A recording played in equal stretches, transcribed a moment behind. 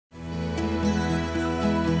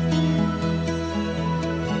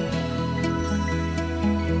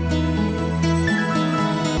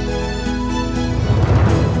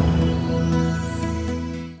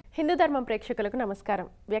హిందూ ధర్మం ప్రేక్షకులకు నమస్కారం.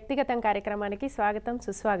 వ్యక్తిగతం కార్యక్రమానికి స్వాగతం,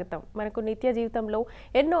 సుస్వాగతం. మనకు నిత్య జీవితంలో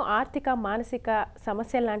ఎన్నో ఆర్థిక, మానసిక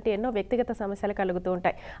సమస్యలు లాంటి ఎన్నో వ్యక్తిగత సమస్యలు కలుగుతూ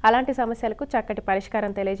ఉంటాయి. అలాంటి సమస్యలకు చక్కటి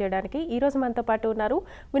పరిష్కారం తెలియజేయడానికి ఈ రోజు మనతో పాటు ఉన్నారు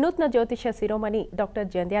వినూత్న జ్యోతిష శిరోమణి డాక్టర్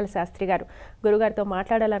జంధ్యాల శాస్త్రి గారు. గురుగారితో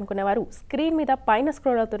మాట్లాడాలనుకునేవారు స్క్రీన్ మీద పైన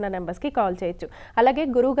స్క్రోల్ అవుతున్న నెంబర్స్కి కాల్ చేయొచ్చు. అలాగే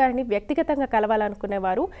గురుగారిని వ్యక్తిగతంగా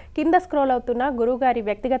కలవాలనుకునేవారు కింద స్క్రోల్ అవుతున్న గురుగారి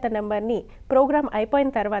వ్యక్తిగత నెంబర్ని ప్రోగ్రామ్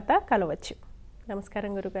అయిపోయిన తర్వాత కలవచ్చు.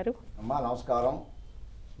 నమస్కారం గురుగారు. అమ్మా నమస్కారం.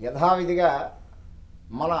 యథావిధిగా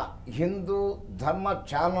మన హిందూ ధర్మ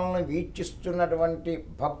ఛానల్ని వీక్షిస్తున్నటువంటి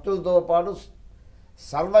భక్తులతో పాటు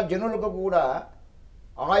సర్వజనులకు కూడా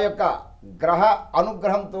ఆ యొక్క గ్రహ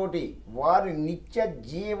అనుగ్రహంతో వారి నిత్య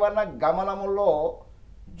జీవన గమనములో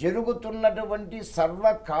జరుగుతున్నటువంటి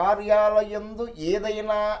సర్వకార్యాలయందు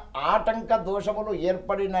ఏదైనా ఆటంక దోషములు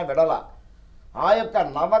ఏర్పడిన వెడల ఆ యొక్క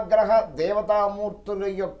నవగ్రహ దేవతామూర్తుల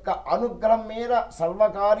యొక్క అనుగ్రహం మీద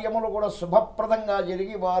సర్వకార్యములు కూడా శుభప్రదంగా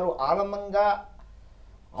జరిగి వారు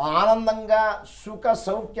ఆనందంగా సుఖ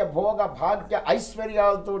సౌఖ్య భోగ భాగ్య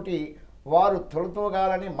ఐశ్వర్యాలతోటి వారు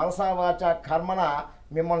తొలుతూగాలని మనసావాచ కర్మన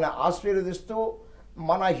మిమ్మల్ని ఆశీర్వదిస్తూ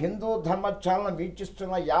మన హిందూ ధర్మ ఛానల్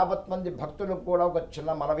వీక్షిస్తున్న 50 మంది భక్తులకు కూడా ఒక చిన్న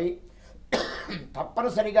మనవి.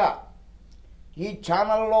 తప్పనిసరిగా ఈ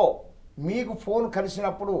ఛానల్లో మీకు ఫోన్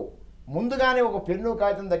కలిసినప్పుడు ముందుగానే ఒక పెన్ను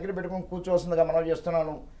కాగితం దగ్గర పెట్టుకుని కూర్చోవలసిందిగా మనం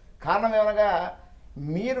చేస్తున్నాను. కారణం ఏమనగా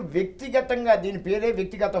మీరు వ్యక్తిగతంగా, దీని పేరే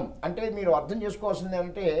వ్యక్తిగతం అంటే మీరు అర్థం చేసుకోవాల్సింది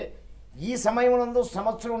అంటే ఈ సమయంలో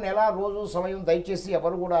సంవత్సరం నెల రోజు సమయం దయచేసి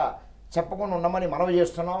ఎవరు కూడా చెప్పకుండా ఉండమని మనవి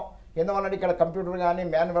చేస్తున్నాం. ఎందువల్లంటే ఇక్కడ కంప్యూటర్ కానీ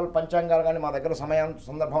మాన్యువల్ పంచాంగాలు కానీ మా దగ్గర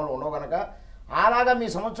సందర్భంలో ఉండవు కనుక అలాగా మీ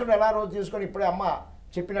సంవత్సరం ఎలా రోజు తీసుకొని ఇప్పుడే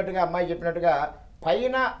అమ్మాయి చెప్పినట్టుగా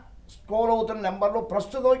పైన స్క్రోల్ అవుతున్న నెంబర్లు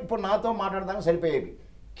ప్రస్తుతం ఇప్పుడు నాతో మాట్లాడడానికి సరిపోయేవి.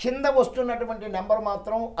 కింద వస్తున్నటువంటి నెంబర్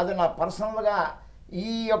మాత్రం అది నా పర్సనల్గా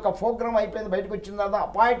ఈ యొక్క ప్రోగ్రామ్ అయిపోయింది బయటకు వచ్చిన తర్వాత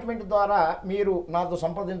అపాయింట్మెంట్ ద్వారా మీరు నాతో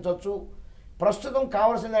సంప్రదించవచ్చు. ప్రస్తుతం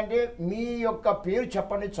కావాల్సిందంటే మీ యొక్క పేరు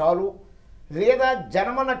చెప్పండి చాలు, లేదా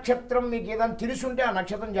జన్మ నక్షత్రం మీకు ఏదైనా తెలుసుంటే ఆ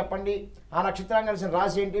నక్షత్రం చెప్పండి. ఆ నక్షత్రం కలిసిన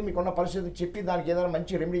రాసి ఏంటి మీకున్న పరిస్థితి చెప్పి దానికి ఏదైనా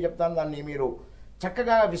మంచి రెమెడీ చెప్తాను, దాన్ని మీరు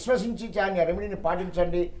చక్కగా విశ్వసించి ఆ రెమెడీని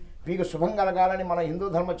పాటించండి. మీకు శుభం కలగాలని మన హిందూ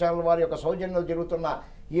ధర్మ ఛానల్ వారి యొక్క సౌజన్యంలో జరుగుతున్న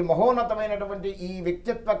ఈ మహోన్నతమైనటువంటి ఈ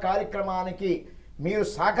వ్యక్తిత్వ కార్యక్రమానికి మీరు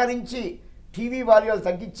సహకరించి టీవీ వాల్యూలు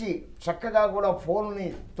తగ్గించి చక్కగా కూడా ఫోన్ని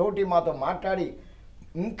తోటి మాతో మాట్లాడి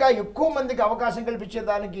ఇంకా ఎక్కువ మందికి అవకాశం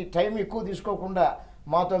కల్పించేదానికి టైం ఎక్కువ తీసుకోకుండా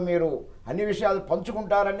మాతో మీరు అన్ని విషయాలు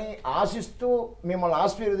పంచుకుంటారని ఆశిస్తూ మిమ్మల్ని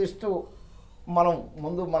ఆశీర్వదిస్తూ మనం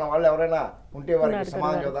ముందు మన వాళ్ళు ఎవరైనా ఉంటే వారికి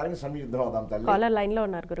సమాధానం చేయడానికి సంసిద్ధం అవుదాం. తల్లి కాలర్ లైన్లో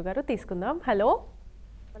ఉన్నారు గురుగారు, తీసుకుందాం. హలో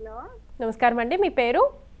హలో నమస్కారం అండి, మీ పేరు?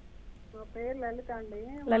 మా పేరు లలిత అండి.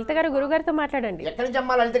 లలిత గారు గురుగారితో మాట్లాడండి. ఎక్కడి నుంచి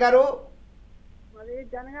అమ్మా లలిత గారు? అది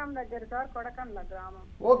జనగాం దగ్గర సార్, కొడకండ్ల గ్రామం.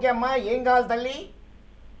 ఓకే అమ్మా, ఏం కావాలి తల్లి?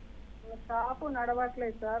 Shop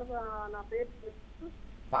నడవట్లేదు sir. నా పేరు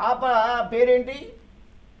పాప పేరేంటి?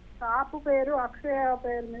 షాపు పేరు అక్షయ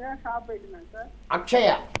పేరు మీద షాప్ పెట్టినాను సార్. అక్షయ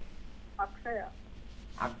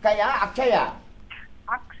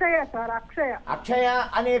సార్. అక్షయ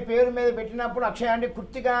అనే పేరు మీద పెట్టినప్పుడు అక్షయ అంటే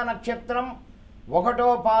కృత్తికా నక్షత్రం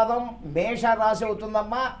 1వ పాదం మేష రాశి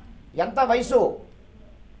అవుతుందమ్మా. ఎంత వయసు?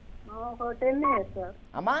 10 years సార్.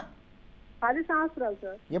 అమ్మా 10 సంవత్సరాలు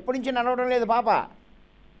సార్. ఎప్పటి నుంచి నడవడం లేదు పాప?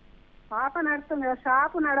 పాప నడుస్తుంది,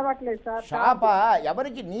 షాపు నడవట్లేదు సార్. షాప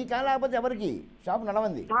ఎవరికి? నీకా లేకపోతే ఎవరికి షాపు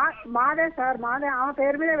నడవంది? మాదే సార్, మాదే. ఆమె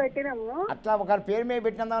పేరు మీద పెట్టినాము. అట్లా ఒకరి పేరు మీద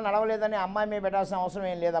పెట్టినందా నడవలేదని అమ్మాయి మీద పెట్టాల్సిన అవసరం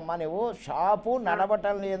ఏం లేదమ్మా. నువ్వు షాపు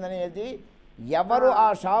నడవటం లేదనేది ఎవరు ఆ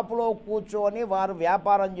షాపులో కూర్చొని వారు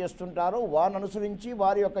వ్యాపారం చేస్తుంటారో వారిని అనుసరించి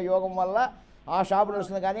వారి యొక్క యోగం వల్ల ఆ షాపు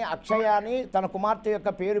నడుస్తుంది. కానీ అక్షయ అని తన కుమార్తె యొక్క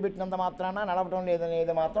పేరు పెట్టినంత మాత్రాన నడవటం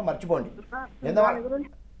లేదనేది మాత్రం మర్చిపోండి. ఎందువల్ల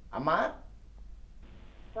అమ్మా?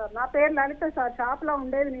 నా పేరు లలిత సార్, షాప్ లో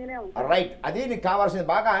ఉండేది నేనే. రైట్, అది నీకు కావాల్సింది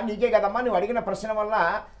బాగా నీకే కదమ్మా. నువ్వు అడిగిన ప్రశ్న వల్ల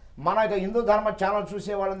మన హిందూ ధర్మ ఛానల్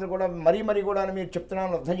చూసే వాళ్ళందరూ కూడా మరీ కూడా మీరు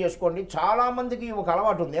చెప్తున్నాను అర్థం చేసుకోండి. చాలామందికి ఒక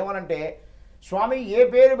అలవాటు ఉంది, ఏమనంటే స్వామి ఏ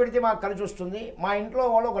పేరు పెడితే మాకు కలిసి వస్తుంది, మా ఇంట్లో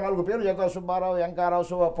వాళ్ళు ఒక 4 పేర్లు చెప్తారు, సుబ్బారావు,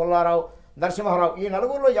 వెంకారావు, పుల్లారావు, నరసింహారావు, ఈ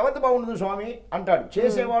నలుగురిలో ఎవరిది బాగుంటుంది స్వామి అంటాడు.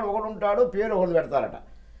 చేసేవాడు ఒకడు ఉంటాడు, పేరు ఒకటి పెడతారట.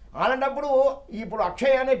 అలాంటప్పుడు ఇప్పుడు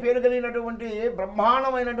అక్షయ అనే పేరు కలిగినటువంటి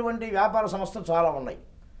బ్రహ్మాండమైనటువంటి వ్యాపార సంస్థలు చాలా ఉన్నాయి.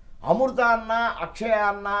 అమృత అన్న, అక్షయ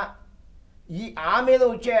అన్న, ఆ మీద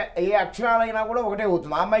వచ్చే ఏ అక్షరాలైనా కూడా ఒకటే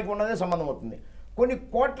అవుతుంది, ఆ అమ్మాయికి ఉన్నదే సంబంధం అవుతుంది. కొన్ని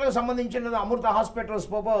కోట్లకు సంబంధించిన అమృత హాస్పిటల్స్,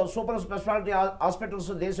 సూపర్ స్పెషాలిటీ హాస్పిటల్స్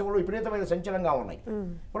దేశంలో విపరీతమైన సంచలనంగా ఉన్నాయి.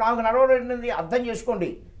 ఇప్పుడు ఆమెకు నడవడం అర్థం చేసుకోండి.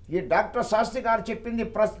 ఈ డాక్టర్ శాస్త్రి గారు చెప్పింది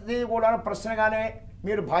ప్రతిదీ కూడా ప్రశ్నగానే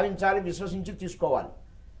మీరు భావించాలి, విశ్వసించి తీసుకోవాలి.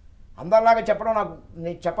 అందరిలాగా చెప్పడం నాకు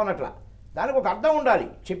నేను చెప్పనట్ల దానికి ఒక అర్థం ఉండాలి.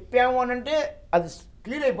 చెప్పాము అని అంటే అది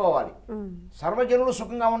క్లీన్ అయిపోవాలి. సర్వజనులు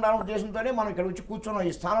సుఖంగా ఉండాలనే ఉద్దేశంతోనే మనం ఇక్కడ వచ్చి కూర్చున్నాం.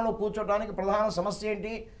 ఈ స్థానంలో కూర్చోడానికి ప్రధాన సమస్య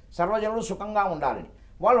ఏంటి? సర్వజనులు సుఖంగా ఉండాలని.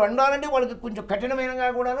 వాళ్ళు ఉండాలంటే వాళ్ళకి కొంచెం కఠినమైనగా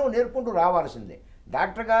కూడాను నేర్పుకుంటూ రావాల్సిందే.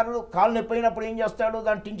 డాక్టర్ గారు కాలు నొప్పి అయినప్పుడు ఏం చేస్తాడు?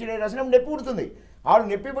 దాన్ని టించుడే రాసినప్పుడు నొప్పి పుడుతుంది. ఆడు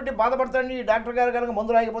నొప్పి పెట్టి బాధపడతాడని డాక్టర్ గారు కనుక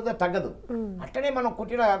మందు రాకపోతే తగ్గదు. అట్టనే మనం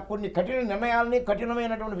కొన్ని కఠిన నిర్ణయాలని,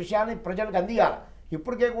 కఠినమైనటువంటి విషయాన్ని ప్రజలకు అందియాలి.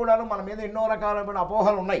 ఇప్పటికే కూడాను మన మీద ఎన్నో రకాలైన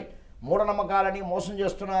అపోహలు ఉన్నాయి. మూఢనమ్మకాలని, మోసం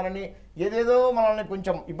చేస్తున్నారని, ఏదేదో మనల్ని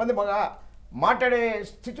కొంచెం ఇబ్బందిగా మాట్లాడే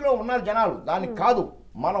స్థితిలో ఉన్నారు జనాలు. దానికి కాదు,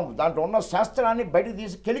 మనం దాంట్లో ఉన్న శాస్త్రాన్ని బయటకు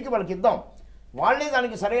తీసి కెలికి వాళ్ళకి ఇద్దాం. వాళ్ళే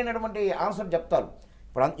దానికి సరైనటువంటి ఆన్సర్ చెప్తారు.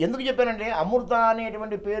 ఇప్పుడు ఎందుకు చెప్పానంటే, అమృత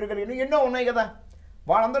అనేటువంటి పేరు కలిగిన ఎన్నో ఉన్నాయి కదా.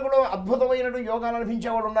 వాళ్ళందరూ కూడా అద్భుతమైనటువంటి యోగాలు అనిపించే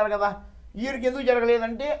వాళ్ళు ఉన్నారు కదా. వీరికి ఎందుకు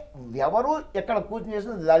జరగలేదంటే, ఎవరు ఎక్కడ కూర్చుని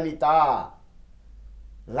చేసింది లలిత.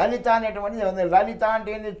 లలిత అనేటువంటిది, లలిత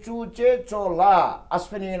అంటే ఏంది? చూచే చోళ,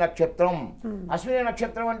 అశ్విని నక్షత్రం. అశ్విని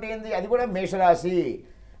నక్షత్రం అంటే ఏంది? అది కూడా మేషరాశి.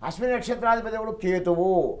 అశ్విని నక్షత్రాధిపతి ఎవడు?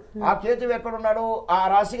 కేతువు. ఆ కేతువు ఎక్కడున్నాడు? ఆ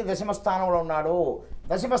రాశికి దశమ స్థానంలో ఉన్నాడు.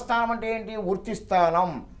 దశమ స్థానం అంటే ఏంటి? వృత్తి స్థానం.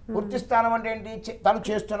 వృత్తి స్థానం అంటే ఏంటి? తను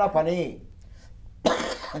చేస్తున్న పని,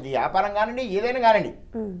 అది వ్యాపారం కానివ్వండి, ఏదైనా కానివ్వండి,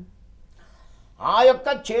 ఆ యొక్క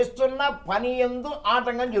చేస్తున్న పని యందు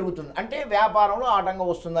ఆటంకం జరుగుతుంది. అంటే వ్యాపారంలో ఆటంకం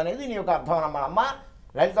వస్తుంది అనేది నీ యొక్క అర్థం అమ్మ.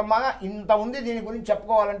 లలితమ్మ, ఇంత ఉంది దీని గురించి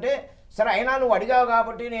చెప్పుకోవాలంటే. సరే, అయినా నువ్వు అడిగావు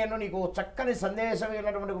కాబట్టి నేను నీకు చక్కని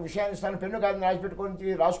సందేశమైనటువంటి విషయాన్ని ఇస్తాను. పెన్ను కాదు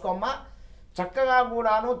రాసిపెట్టుకొని రాసుకోమ్మా. చక్కగా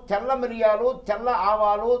కూడాను తెల్ల మిరియాలు, తెల్ల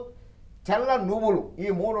ఆవాలు, తెల్ల నువ్వులు, ఈ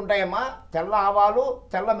 3 ఉంటాయమ్మా. తెల్ల ఆవాలు,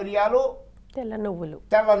 తెల్ల మిరియాలు, తెల్ల నువ్వులు.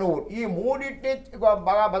 ఈ మూడింటిని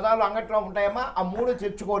బాగా బజార్లో అంగట్లో ఉంటాయమ్మా. ఆ 3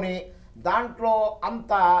 తెచ్చుకొని దాంట్లో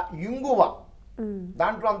అంత ఇంగువ,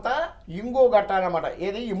 కట్టాలన్నమాట.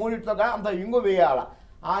 ఏది? ఈ మూడింటితో అంత ఇంగు వేయాల.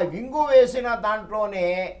 ఆ ఇంగు వేసిన దాంట్లోనే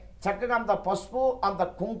చక్కగా అంత పసుపు, అంత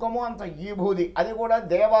కుంకుమ, అంత ఈభూది, అది కూడా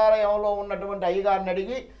దేవాలయంలో ఉన్నటువంటి అయ్యగారిని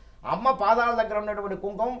అడిగి, అమ్మ పాదాల దగ్గర ఉన్నటువంటి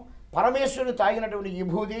కుంకుమ, పరమేశ్వరుడు తాగినటువంటి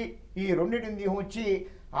విభూది, ఈ రెండింటిని తీసుకొచ్చి,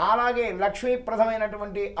 అలాగే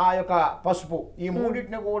లక్ష్మీప్రదమైనటువంటి ఆ యొక్క పసుపు, ఈ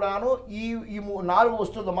మూడింటిని కూడాను ఈ 4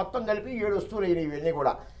 వస్తువులు మొత్తం కలిపి 7 వస్తువులు అయినాయి. ఇవన్నీ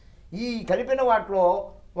కూడా ఈ కలిపిన వాటిలో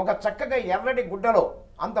ఒక చక్కగా ఎర్రటి గుడ్డలో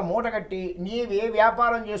అంత మూట కట్టి, నీవే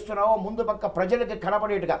వ్యాపారం చేస్తున్నావో ముందు పక్క ప్రజలకి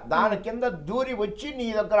కనపడేట్టుగా దాని కింద దూరి వచ్చి నీ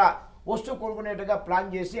దగ్గర వస్తువు కొనుక్కునేట్టుగా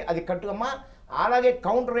ప్లాన్ చేసి అది కట్టుకమ్మా. అలాగే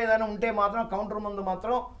కౌంటర్ ఏదైనా ఉంటే మాత్రం కౌంటర్ ముందు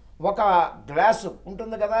మాత్రం ఒక గ్లాసు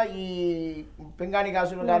ఉంటుంది కదా, ఈ పింగాణి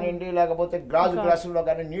గ్లాసులు కానివ్వండి, లేకపోతే గ్లాసుల్లో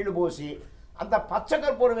కానీ నీళ్లు పోసి అంత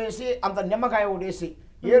పచ్చకర్పూరం వేసి అంత నిమ్మకాయ ఒకటేసి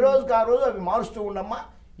ఏ రోజుకి ఆ రోజు అవి మారుస్తూ ఉండమ్మా.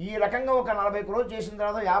 ఈ రకంగా ఒక 40 రోజులు చేసిన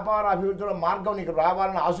తర్వాత వ్యాపార అభివృద్ధిలో మార్గం నీకు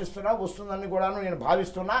రావాలని ఆశిస్తున్నా, వస్తుందని కూడాను నేను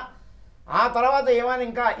భావిస్తున్నా. ఆ తర్వాత ఏమైనా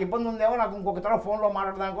ఇంకా ఇబ్బంది ఉందేమో నాకు ఇంకొక తర ఫోన్లో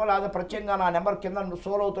మాట్లాడడానికో, లేదా ప్రత్యేకంగా నా నెంబర్ కింద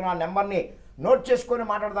సోల్ అవుతున్న నెంబర్ని నోట్ చేసుకొని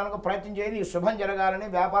మాట్లాడడానికి ప్రయత్నం చేయండి. ఈ శుభం జరగాలని,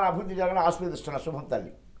 వ్యాపార అభివృద్ధి జరగాలని ఆశీర్వదిస్తున్నా. శుభం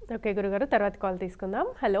తల్లి. ఓకే గురుగారు, తర్వాత కాల్ తీసుకుందాం.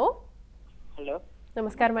 హలో హలో,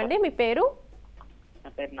 నమస్కారం అండి, మీ పేరు? నా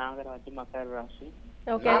పేరు నాగరాజు, మకర రాశి.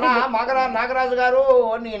 నాగరాజు గారు,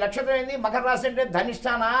 నీ నక్షత్రం ఏంది? మకర రాశి అంటే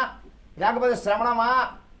ధనిష్టానా, లేకపోతే శ్రవణమా,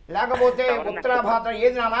 లేకపోతే ఉత్తరాభాద్ర,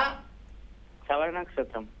 ఏది నానా? శ్రవణ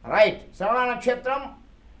నక్షత్రం. రైట్, శ్రవణ నక్షత్రం,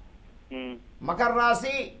 మకర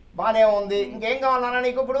రాశి, బానే ఉంది. ఇంకేం కావాలన్నా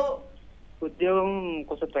నీకు? ఇప్పుడు ఉద్యోగం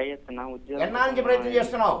కోసం ట్రై చేస్తున్నా. ఉద్యోగం ఎన్నా నుంచి ప్రయత్నం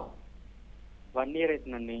చేస్తున్నావు? 1 year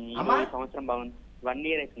అవుతుందండి. సంవత్సరం బాగుంది. 1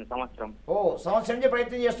 year అవుతుంది, సంవత్సరం. సంవత్సరం నుంచి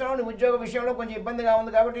ప్రయత్నం చేస్తున్నావు. నీ ఉద్యోగ విషయంలో కొంచెం ఇబ్బందిగా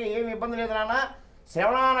ఉంది కాబట్టి ఏమి ఇబ్బంది లేదు నాన్న.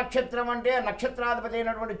 శ్రవణ నక్షత్రం అంటే నక్షత్రాధిపతి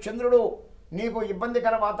అయినటువంటి చంద్రుడు నీకు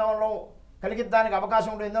ఇబ్బందికర వాతావరణం కలిగించడానికి అవకాశం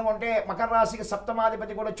ఉంటుంది. ఎందుకంటే మకర రాశికి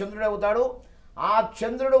సప్తమాధిపతి కూడా చంద్రుడే అవుతాడు. ఆ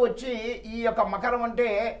చంద్రుడు వచ్చి ఈ యొక్క మకరం అంటే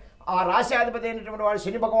ఆ రాశ్యాధిపతి అయినటువంటి వాడు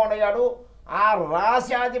శని భగవానుడు అయ్యాడు. ఆ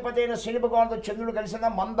రాశ్యాధిపతి అయిన శని భగవానుడితో చంద్రుడు కలిసిన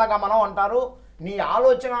మందగమనం అంటారు. నీ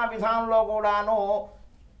ఆలోచన విధానంలో కూడాను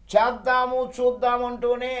చేద్దాము చూద్దాము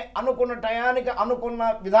అంటూనే అనుకున్న టయానికి అనుకున్న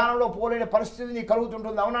విధానంలో పోలేని పరిస్థితి నీకు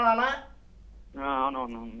కలుగుతుంటుంది. అవునా నాన్న?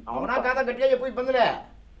 అవునా కాదా? గట్టిగా చెప్పు, ఇబ్బందిలే.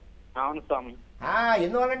 అవును స్వామి.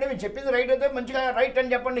 ఎందువల్లంటే మీరు చెప్పింది రైట్ అయితే మంచిగా రైట్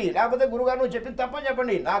అని చెప్పండి, లేకపోతే గురుగారు నువ్వు చెప్పింది తప్పని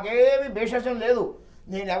చెప్పండి. నాకేమి భేషం లేదు.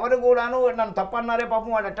 నేను ఎవరు కూడాను నన్ను తప్పన్నారే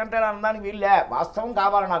పాపం వాడు ఎట్టంటే అనడానికి వీళ్ళే. వాస్తవం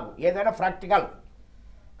కావాలి నాకు, ఏదైనా ప్రాక్టికల్.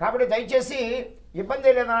 కాబట్టి దయచేసి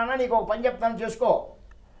ఇబ్బంది లేదన్నా నీకు ఒక పని చెప్తాను, చేసుకో.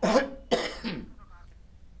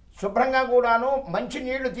 శుభ్రంగా కూడాను మంచి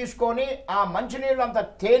నీళ్లు తీసుకొని ఆ మంచి నీళ్ళు అంత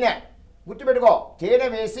తేనె, గుర్తుపెట్టుకో, తేనె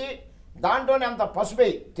వేసి దాంట్లోనే అంత పసుపు,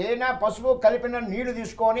 తేనె పసుపు కలిపిన నీళ్లు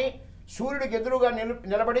తీసుకొని సూర్యుడికి ఎదురుగా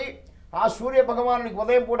నిలబడి ఆ సూర్య భగవానునికి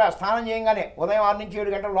ఉదయం పూట స్నానం చేయగానే ఉదయం 6 నుంచి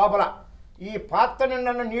 7 గంటల లోపల ఈ పాత్ర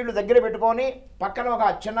నిండా నీళ్లు దగ్గర పెట్టుకొని పక్కన ఒక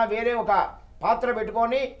చిన్న వేరే ఒక పాత్ర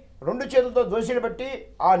పెట్టుకొని 2 చేతులతో దోశలు పెట్టి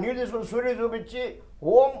ఆ నీళ్లు తీసుకొని సూర్యుడు చూపించి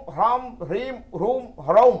ఓం హ్రాం హ్రీం హ్రూం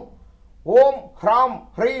హ్రౌం ఓం హ్రాం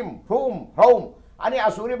హ్రీం హ్రూం హ్రౌం అని ఆ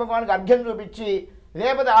సూర్య భగవానికి అర్ఘ్యం చూపించి,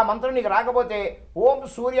 లేకపోతే ఆ మంత్రం నీకు రాకపోతే ఓం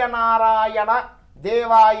సూర్యనారాయణ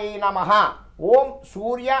దేవాయై నమః, ఓం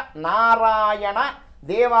సూర్యనారాయణ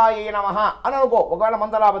దేవాయై నమః అని అనుకో. ఒకవేళ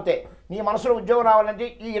మంత్రం రాకపోతే నీ మనసులో ఉద్యోగం రావాలంటే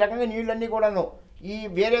ఈ రకంగా నీళ్ళన్నీ కూడాను ఈ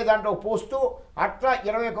వేరే దాంట్లో పోస్తూ అట్లా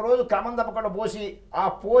 21 రోజులు క్రమం తప్పకుండా పోసి, ఆ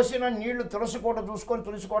పోసిన నీళ్లు తులసికోట చూసుకొని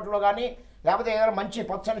తులసికోటలో కానీ లేకపోతే ఏదైనా మంచి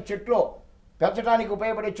పచ్చని చెట్లు పెంచడానికి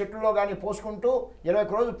ఉపయోగపడే చెట్లలో కానీ పోసుకుంటూ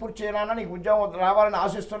 21 రోజులు పూర్తి చేయనా నీకు ఉద్యోగం రావాలని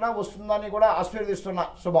ఆశిస్తున్నా, వస్తుందని కూడా ఆశీర్వదిస్తున్నా.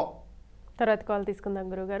 శుభం. తర్వాత కాల్ తీసుకుందాం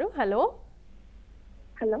గురుగారు. హలో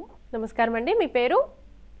హలో, నమస్కారం అండి, మీ పేరు?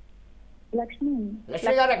 లక్ష్మి.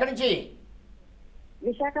 లక్ష్మి గారు ఎక్కడి నుంచి?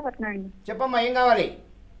 విశాఖపట్నం అండి. చెప్పమ్మా, ఏం కావాలి?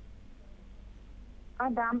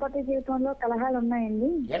 దాంపత్య జీవితంలో కలహాలు ఉన్నాయండి.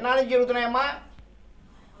 ఎన్నాళ్ళు జరుగుతున్నాయమ్మా?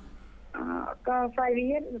 ఒక 5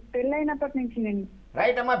 years పెళ్ళైనప్పటి నుంచి అండి.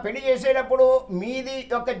 రైట్ అమ్మా. పెళ్లి చేసేటప్పుడు మీది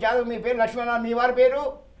యొక్క జాతకం, మీ పేరు లక్ష్మణ, మీ వారి పేరు?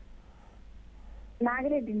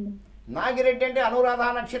 నాగిరెడ్డి అండి. నాగిరెడ్డి అంటే అనురాధ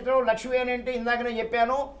నక్షత్రం, లక్ష్మి అని అంటే ఇందాక నేను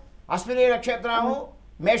చెప్పాను అశ్విని నక్షత్రము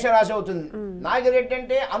మేషరాశి అవుతుంది. నాగిరెడ్డి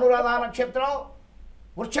అంటే అనురాధ నక్షత్రం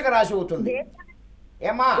వృశ్చిక రాశి అవుతుంది.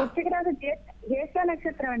 ఏమా? వృశ్చిక రాశి జ్యేష్ఠ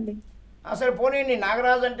నక్షత్రం అండి. అసలు పోనీ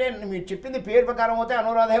నాగరాజు అంటే మీరు చెప్పింది పేరు ప్రకారం అయితే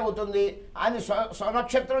అనురాధే అవుతుంది. ఆయన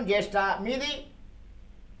స్వనక్షత్రం జ్యేష్ఠ, మీది?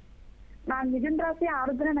 నా మిథున రాశి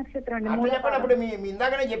ఆరుద్ర నక్షత్రం అండి. అట్లా చెప్పండి. అప్పుడు మీ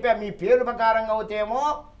ఇందాకనే చెప్పా మీ పేరు ప్రకారంగా అవుతేమో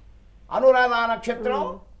అనురాధ నక్షత్రం,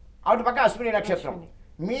 అటు పక్క అశ్విని నక్షత్రం.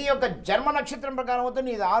 మీ యొక్క జన్మ నక్షత్రం ప్రకారం అవుతే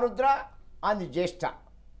నీది ఆరుద్ర, అది జ్యేష్ఠ.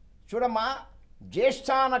 చూడమ్మా, జ్యేష్ఠ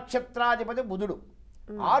నక్షత్రాధిపతి బుధుడు,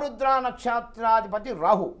 ఆరుద్ర నక్షత్రాధిపతి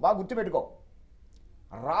రాహు. బాగా గుర్తుపెట్టుకో.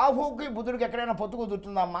 రాహుకి బుధుడికి ఎక్కడైనా పొత్తు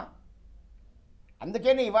కుదురుతుందమ్మా.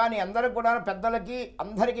 అందుకని ఇవాని అందరికి కూడా పెద్దలకి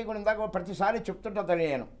అందరికీ కూడా ఇందాక ప్రతిసారి చెప్తుంటా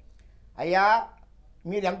నేను, అయ్యా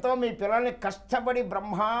మీరెంతో మీ పిల్లల్ని కష్టపడి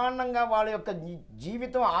బ్రహ్మాండంగా వాళ్ళ యొక్క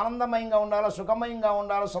జీవితం ఆనందమయంగా ఉండాలా, సుఖమయంగా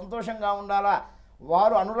ఉండాలా, సంతోషంగా ఉండాలా,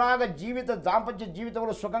 వారు అనురాగ జీవిత దాంపత్య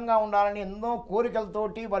జీవితంలో సుఖంగా ఉండాలని ఎన్నో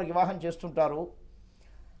కోరికలతోటి వారికి వివాహం చేస్తుంటారు.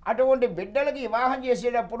 అటువంటి బిడ్డలకి వివాహం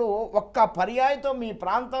చేసేటప్పుడు ఒక్క పర్యాయంతో మీ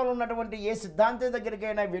ప్రాంతంలో ఉన్నటువంటి ఏ సిద్ధాంతం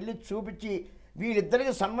దగ్గరికైనా వెళ్ళి చూపించి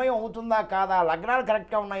వీళ్ళిద్దరికి సన్మయం అవుతుందా కాదా, లగ్నాలు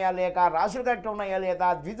కరెక్ట్గా ఉన్నాయా లేక, రాశులు కరెక్ట్గా ఉన్నాయా లేదా,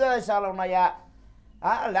 ద్విదశాలు ఉన్నాయా,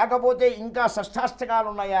 లేకపోతే ఇంకా షష్టాష్టకాలు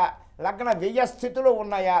ఉన్నాయా, లగ్న వ్యయ స్థితులు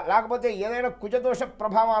ఉన్నాయా, లేకపోతే ఏదైనా కుజదోష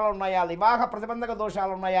ప్రభావాలు ఉన్నాయా, వివాహ ప్రతిబంధక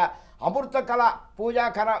దోషాలు ఉన్నాయా, అమృత కళ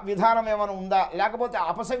పూజాకర విధానం ఏమైనా ఉందా, లేకపోతే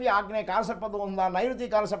అపసవ్య ఆగ్నేయ కాలసర్పదోషం ఉందా, నైరుతి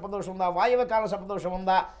కాలసర్పదోషం ఉందా, వాయువ కాలసర్పదోషం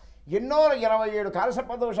ఉందా, ఎన్నో 27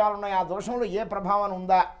 కాలసర్పదోషాలు ఉన్నాయి, ఆ దోషంలో ఏ ప్రభావం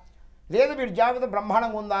ఉందా, లేదు వీడి జాగ్రత్త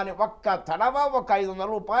బ్రహ్మాండంగా ఉందా అని ఒక్క తడవ ఒక 500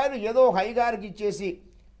 రూపాయలు ఏదో ఒక అయ్యగారికి ఇచ్చేసి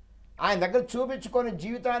ఆయన దగ్గర చూపించుకొని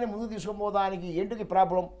జీవితాన్ని ముందుకు తీసుకుపోవడానికి ఏంటికి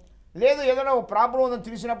ప్రాబ్లం లేదు. ఏదైనా ఒక ప్రాబ్లం ఉందని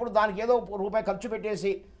తెలిసినప్పుడు దానికి ఏదో రూపాయి ఖర్చు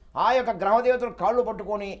పెట్టేసి ఆ యొక్క గ్రహదేవతలు కాళ్ళు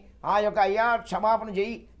పట్టుకొని ఆ యొక్క అయ్యా క్షమాపణ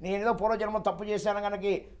చేయి, నేను ఏదో పూర్వజన్మ తప్పు చేశాను కనుక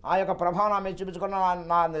ఆ యొక్క ప్రభావం ఆమె చూపించుకున్న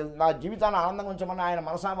నా జీవితాన్ని ఆనందంగా ఉంచమని ఆయన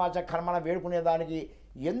మనసావాచ కర్మన వేడుకునేదానికి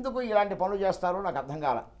ఎందుకు ఇలాంటి పనులు చేస్తారో నాకు అర్థం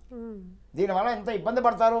కాల. దీనివల్ల ఎంత ఇబ్బంది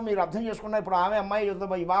పడతారో మీరు అర్థం చేసుకున్నారు. ఇప్పుడు ఆమె అమ్మాయి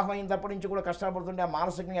వివాహం అయినప్పటి నుంచి కూడా కష్టపడుతుంటే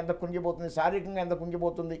మానసికంగా ఎంత కుంగిపోతుంది, శారీరకంగా ఎంత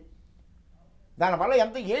కుంగిపోతుంది, దానివల్ల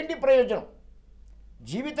ఏంటి ప్రయోజనం?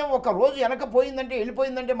 జీవితం ఒక రోజు వెనకపోయిందంటే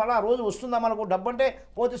వెళ్ళిపోయిందంటే మళ్ళీ ఆ రోజు వస్తుందా మనకు? డబ్బు అంటే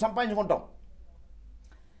పోతే సంపాదించుకుంటాం.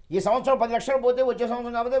 ఈ సంవత్సరం 10 లక్షలు పోతే వచ్చే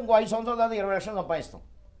సంవత్సరం కాకపోతే ఇంకో 5 సంవత్సరాల తర్వాత 20 లక్షలు సంపాదిస్తాం.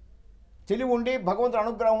 తెలివి ఉండి భగవంతుడు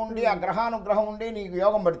అనుగ్రహం ఉండి ఆ గ్రహానుగ్రహం ఉండి నీకు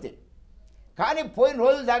యోగం పడితే. కానీ పోయిన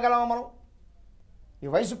రోజులు తేగలమా మనం? ఈ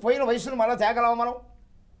పోయిన వయసును మళ్ళీ తేగలమా మనం?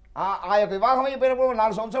 ఆ యొక్క వివాహం అయిపోయినప్పుడు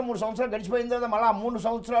 4 సంవత్సరాలు 3 సంవత్సరాలు గడిచిపోయిన తర్వాత మళ్ళీ ఆ 3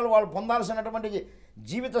 సంవత్సరాలు వాళ్ళు పొందాల్సినటువంటి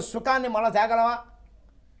జీవిత సుఖాన్ని మళ్ళీ తేగలమా?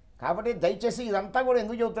 కాబట్టి దయచేసి ఇదంతా కూడా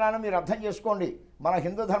ఎందుకు చెబుతున్నానో మీరు అర్థం చేసుకోండి. మన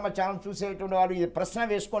హిందూ ధర్మ ఛానల్ చూసేటువంటి వారు ఈ ప్రశ్న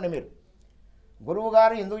వేసుకోండి. మీరు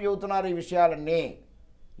గురువుగారు ఎందుకు చెబుతున్నారు ఈ విషయాలన్నీ?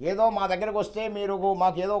 ఏదో మా దగ్గరకు వస్తే మీరు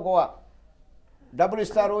మాకు ఏదో ఒక డబ్బులు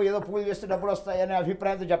ఇస్తారు, ఏదో పూజలు చేస్తే డబ్బులు వస్తాయనే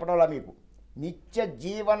అభిప్రాయంతో చెప్పడం వల్ల మీకు నిత్య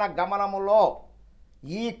జీవన గమనములో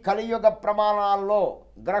ఈ కలియుగ ప్రమాణాల్లో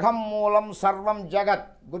గ్రహం మూలం సర్వం జగత్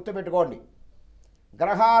గుర్తుపెట్టుకోండి.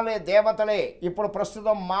 గ్రహాలే దేవతలే ఇప్పుడు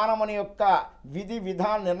ప్రస్తుతం మానవుని యొక్క విధి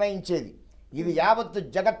విధానం నిర్ణయించేది. ఇది యావత్తు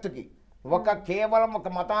జగత్తుకి కేవలం ఒక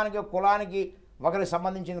మతానికి కులానికి ఒకరికి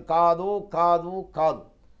సంబంధించింది కాదు కాదు కాదు.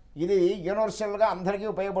 ఇది యూనివర్సల్గా అందరికీ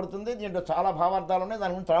ఉపయోగపడుతుంది. దీంట్లో చాలా భావార్థాలు ఉన్నాయి.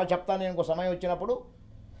 దాని గురించి తర్వాత చెప్తాను నేను ఇంకో సమయం వచ్చినప్పుడు.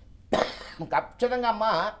 ఖచ్చితంగా అమ్మ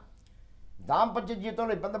దాంపత్య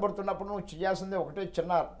జీవితంలో ఇబ్బంది పడుతున్నప్పుడు నువ్వు చేయాల్సిందే ఒకటే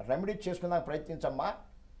చిన్న రెమెడీ చేసుకున్నాక ప్రయత్నించమ్మా.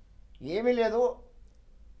 ఏమీ లేదు,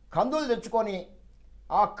 కందులు తెచ్చుకొని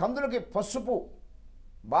ఆ కందులకి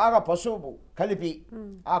బాగా పసుపు కలిపి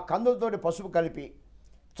ఆ కందులతోటి పసుపు కలిపి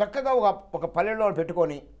చక్కగా ఒక పల్లెల్లో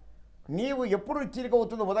పెట్టుకొని నీవు ఎప్పుడు తీరిక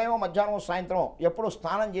అవుతుందో ఉదయం మధ్యాహ్నం సాయంత్రం ఎప్పుడు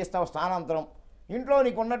స్నానం చేస్తావు స్థానాంతరం ఇంట్లో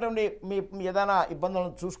నీకు ఉన్నటువంటి మీ ఏదైనా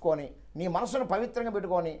ఇబ్బందులను చూసుకొని నీ మనసును పవిత్రంగా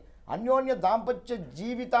పెట్టుకొని అన్యోన్య దాంపత్య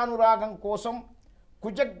జీవితానురాగం కోసం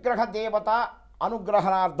కుజగ్రహ దేవత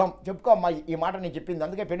అనుగ్రహణార్థం చెప్పుకో అమ్మాయి ఈ మాట నేను చెప్పింది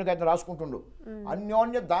అందుకే పెన్నుకైతే రాసుకుంటుండు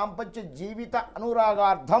అన్యోన్య దాంపత్య జీవిత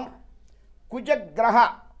అనురాగార్థం కుజగ్రహ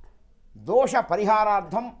దోష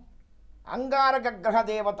పరిహారార్థం అంగారక గ్రహ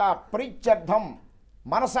దేవత ప్రీత్యర్థం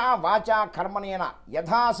మనసా వాచా కర్మణేన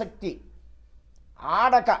యథాశక్తి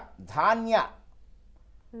ఆడక ధాన్య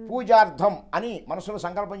పూజార్థం అని మనసులో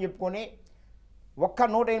సంకల్పం చెప్పుకొని ఒక్క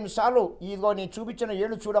 108 సార్లు ఇదిగో నేను చూపించిన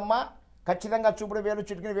ఏళ్ళు చూడమ్మా ఖచ్చితంగా చూపుడు వేలు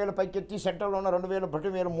చిటికిన వేలు పైకెత్తి సెంటర్లో ఉన్న 2 వేలు బట్టి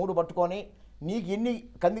వేలు 3 పట్టుకొని నీకు ఎన్ని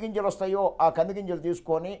కందిగింజలు వస్తాయో ఆ కందిగింజలు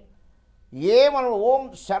తీసుకొని ఏమను ఓం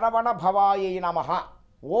శరవణ భవాయై నమః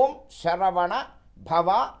ఓం శరవణ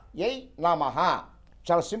భవాయై నమః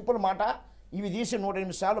చాలా సింపుల్ మాట ఇవి తీసి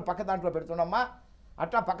 108 సార్లు పక్క దాంట్లో పెడుతున్నామ్మా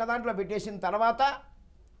అట్లా పక్క దాంట్లో పెట్టేసిన తర్వాత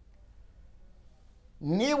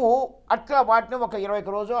నీవు అట్లా వాటిని ఒక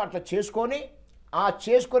 21 రోజు అట్లా చేసుకొని ఆ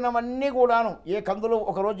చేసుకున్నవన్నీ కూడాను ఏ కందులు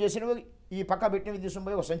ఒకరోజు చేసినవి ఈ పక్క పెట్టినవి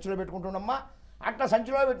తీసుకుపోయి ఒక సంచిలో పెట్టుకుంటున్నామ్మా అట్లా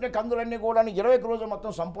సంచిలో పెట్టిన కందులన్నీ కూడా 21 రోజులు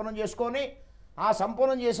మొత్తం సంపూర్ణం చేసుకొని ఆ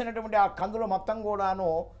సంపూర్ణం చేసినటువంటి ఆ కందులు మొత్తం కూడాను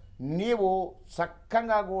నీవు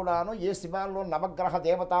చక్కగా కూడాను ఏ శివాల్లో నవగ్రహ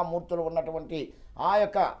దేవతామూర్తులు ఉన్నటువంటి ఆ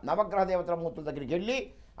యొక్క నవగ్రహ దేవతల మూర్తుల దగ్గరికి వెళ్ళి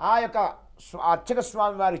ఆ యొక్క అర్చక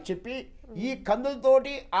స్వామి వారికి చెప్పి ఈ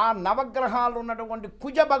కందులతోటి ఆ నవగ్రహాలు ఉన్నటువంటి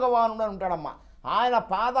కుజ భగవానుడు ఉంటాడమ్మా ఆయన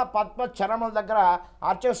పాద పద్మ చరణముల దగ్గర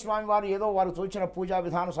అర్చక స్వామి వారు ఏదో వారు చూసిన పూజా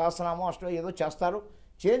విధానం సహస్రనామం అష్టం ఏదో చేస్తారు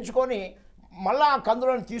చేయించుకొని మళ్ళీ ఆ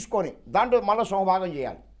కందులను తీసుకొని దాంట్లో మళ్ళీ సోమభాగం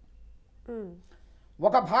చేయాలి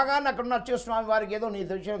ఒక భాగాన్ని అక్కడ ఉన్న అర్చక స్వామి వారికి ఏదో నీ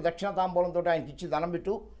తెలిసిన దక్షిణ తాంబూలంతో ఆయనకి ఇచ్చి దండం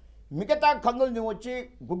పెట్టు మిగతా కందులు నువ్వు వచ్చి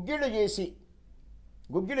గుగ్గిళ్ళు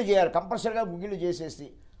చేయాలి కంపల్సరీగా గుగ్గిళ్ళు చేసేసి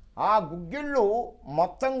ఆ గుగ్గిళ్ళు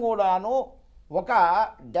మొత్తం కూడాను ఒక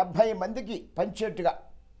 70 మందికి పంచేట్టుగా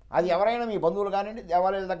అది ఎవరైనా మీ బంధువులు కానివ్వండి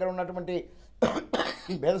దేవాలయాల దగ్గర ఉన్నటువంటి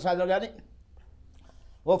భేదసాదులు కానీ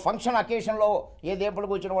ఓ ఫంక్షన్ అకేషన్లో ఏ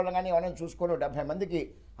దేవుడికి వచ్చిన వాళ్ళు కానీ ఎవరైనా చూసుకొని 70 మందికి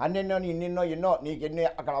ఎన్నో నీకు ఎన్ని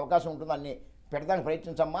అక్కడ అవకాశం ఉంటుందో అన్ని పెట్టడానికి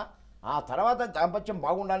ప్రయత్నించమ్మా ఆ తర్వాత దాంపత్యం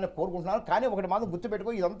బాగుండాలని కోరుకుంటున్నాను కానీ ఒకటి మాత్రం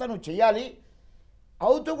గుర్తుపెట్టుకో ఇదంతా నువ్వు చేయాలి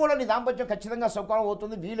అవుతూ కూడా నీ దాంపత్యం ఖచ్చితంగా సౌకర్యం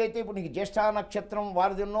అవుతుంది వీలైతే ఇప్పుడు నీకు జ్యేష్ఠ నక్షత్రం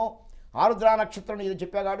వారిదిన్నో ఆరుద్ర నక్షత్రం ఇది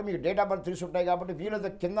చెప్పా కాబట్టి మీకు డేట్ ఆఫ్ బర్త్ తెలిసి ఉంటాయి కాబట్టి వీలైతే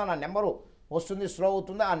కింద నా నెంబరు వస్తుంది స్లో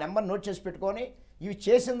అవుతుంది ఆ నెంబర్ నోట్ చేసి పెట్టుకొని ఇవి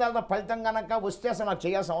చేసిన తర్వాత ఫలితం కనుక వస్తే అసలు నాకు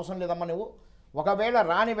చేయాల్సిన అవసరం లేదమ్మా నువ్వు ఒకవేళ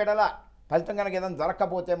రాని వెడల ఫలితం కనుక ఏదైనా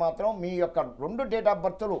దొరక్కపోతే మాత్రం మీ యొక్క 2 డేట్ ఆఫ్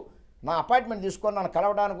బర్త్లు నా అపాయింట్మెంట్ తీసుకొని నన్ను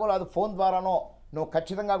కలవడానికో అది ఫోన్ ద్వారానో నువ్వు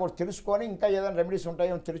ఖచ్చితంగా కూడా తెలుసుకొని ఇంకా ఏదైనా రెమెడీస్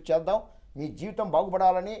ఉంటాయో తెలిసి చేద్దాం నీ జీవితం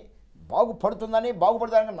బాగుపడాలని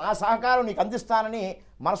బాగుపడతానికి నా సహకారం నీకు అందిస్తానని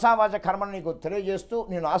మనసావాచ కర్మను నీకు తెలియజేస్తూ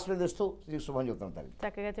నేను ఆశీర్వదిస్తూ నీకు శుభం చెప్తాను తల్లి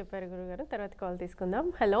చక్కగా చెప్పారు గురుగారు తర్వాత కాల్ తీసుకుందాం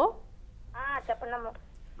హలో చెప్పండి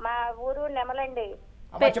మా ఊరు నెమలండి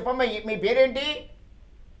అమ్మా చెప్పమ్మా మీ పేరేంటి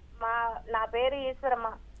నా పేరు ఈశ్వరమ్మ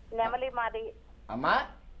నెమలి మాది అమ్మా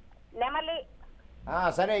నెమలి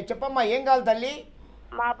సరే చెప్పమ్మా ఏం కావాలి తల్లి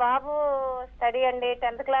మా బాబు స్టడీ అండి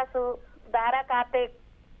 10th క్లాసు దారా కార్తీక్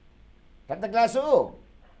 10th క్లాసు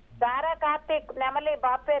దారా కార్తీక్ నెమలి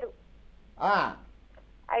బాబు పేరు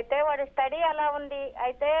అయితే వాడి స్టడీ అలా ఉంది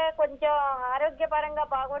అయితే కొంచెం ఆరోగ్యపరంగా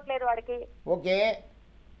బాగోట్లేదు వాడికి ఓకే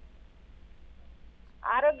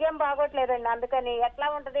ఆరోగ్యం బాగోట్లేదండి అందుకని ఎట్లా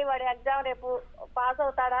ఉంటది వాడి ఎగ్జామ్ రేపు పాస్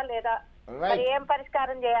అవుతాడా లేదా ఏం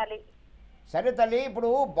పరిష్కారం చేయాలి సరే తల్లి ఇప్పుడు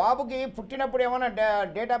బాబుకి పుట్టినప్పుడు ఏమైనా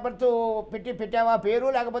డేట్ ఆఫ్ బర్త్ పెట్టావా పేరు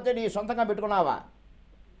లేకపోతే నీ సొంతంగా పెట్టుకున్నావా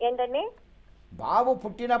ఏంటండి బాబు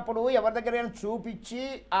పుట్టినప్పుడు ఎవరి దగ్గర చూపించి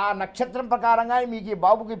ఆ నక్షత్రం ప్రకారంగా మీకు ఈ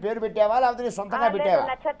బాబుకి పేరు పెట్టావా లేకపోతే నీ సొంతంగా పెట్టావా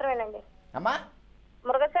నక్షత్రమేనండి అమ్మా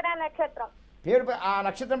మృగశిర నక్షత్రం పేరు ఆ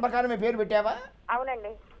నక్షత్రం ప్రకారం మీ పేరు పెట్టావా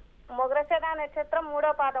అవునండి మృగశిర నక్షత్రం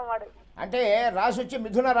 3వ పాదం వాడు అంటే రాశి వచ్చి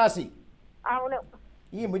మిథున రాశి అవును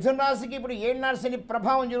ఈ మిథున రాశికి ఇప్పుడు ఏలినాడు శని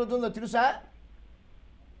ప్రభావం జరుగుతుందో తెలుసా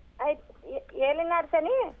ఏలినాడు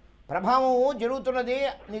శని ప్రభావం జరుగుతున్నది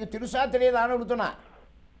నీకు తెలుసా తెలియదా అని అడుగుతున్నా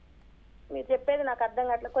మీరు చెప్పేది నాకు అర్థం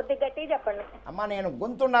కావట్లేదు కొద్దిగా గట్టిగా చెప్పండి అమ్మా నేను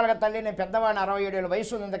గొంతు ఉండాలి కదా తల్లి నేను పెద్దవాడిని 67 ఏళ్ళ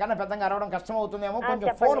వయసు ఉంది ఇంతకన్నా పెద్దగా అరవడం కష్టం అవుతుందేమో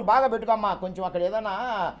కొంచెం ఫోన్ బాగా పెట్టుకోమ్మా కొంచెం అక్కడ ఏదైనా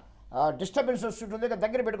డిస్టర్బెన్స్ వస్తుంటుంది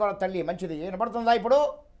దగ్గర పెట్టుకోవాలి తల్లి మంచిది వినపడుతుందా ఇప్పుడు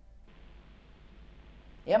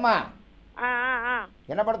ఏమా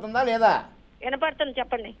వినపడుతుందా లేదా వినపడుతుంది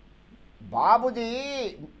చెప్పండి బాబుది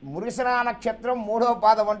మృగశిర నక్షత్రం 3వ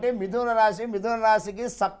పాదం అంటే మిథున రాశికి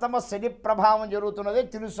 7వ శని ప్రభావం జరుగుతున్నది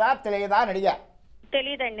తెలుసా తెలియదా అని అడిగా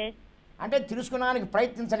తెలియదండి అంటే తెలుసుకోవడానికి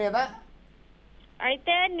ప్రయత్నించలేదా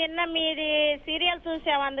అయితే నిన్న మీది సీరియల్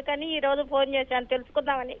చూసాము అందుకని ఈరోజు ఫోన్ చేశాను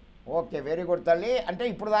తెలుసుకుందామని ఓకే, వెరీ గుడ్ తల్లి. అంటే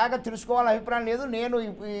ఇప్పుడు దాకా తెలుసుకోవాలని అభిప్రాయం లేదు, నేను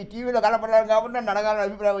ఈ టీవీలో కనపడలేదు కాబట్టి నన్ను అడగాలని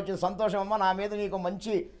అభిప్రాయం వచ్చింది. సంతోషం అమ్మ, నా మీద నీకు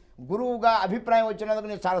మంచి గురువుగా అభిప్రాయం వచ్చినందుకు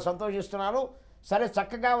నేను చాలా సంతోషిస్తున్నాను. సరే,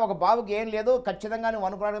 చక్కగా ఒక బాబుకి ఏం లేదు, ఖచ్చితంగా నువ్వు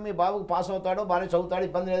అనుకున్నాడు మీ బాబుకి పాస్ అవుతాడు, బాగానే చదువుతాడు,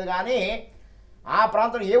 ఇబ్బంది లేదు. కానీ ఆ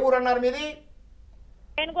ప్రాంతంలో ఏ ఊరు అన్నారు మీది?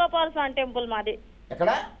 వేణుగోపాల స్వామి టెంపుల్ మాది.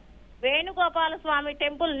 ఎక్కడ? వేణుగోపాల స్వామి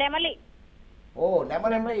టెంపుల్, నెమలి. ఓ,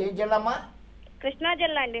 నెమలి అంటే ఏ జిల్లా అమ్మా? కృష్ణా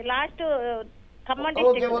జిల్లా అండి, last Khammam okay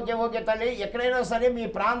district. Okay okay తల్లి, ఎక్కడైనా సరే మీ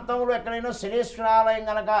ప్రాంతంలో ఎక్కడైనా శనీశ్వరాలయం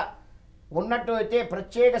కనుక ఉన్నట్టు అయితే,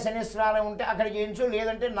 ప్రత్యేక శనీశ్వరాలయం ఉంటే అక్కడ చేయించు.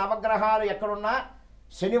 లేదంటే నవగ్రహాలు ఎక్కడున్నా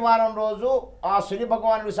శనివారం రోజు ఆ శని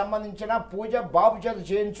భగవానుడికి సంబంధించిన పూజ బాబు చేత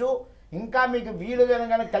చేయించు. ఇంకా మీకు వీలు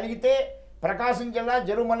కనుక కలిగితే ప్రకాశం జిల్లా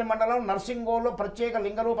జరుమల్లి మండలం నర్సింగోలో ప్రత్యేక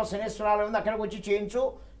లింగరూప శనీశ్వరాలయం ఉంది, అక్కడికి వచ్చి చేయించు.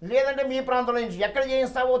 లేదంటే మీ ప్రాంతంలో చేయించు. ఎక్కడ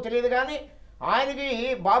చేయిస్తావో తెలియదు కానీ ఆయనకి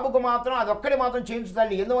బాబుకు మాత్రం అదొక్కడి మాత్రం చేయించు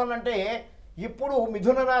తల్లి. ఎందువల్లంటే ఇప్పుడు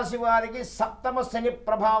మిథున రాశి వారికి సప్తమ శని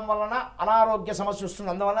ప్రభావం వలన అనారోగ్య సమస్య వస్తుంది.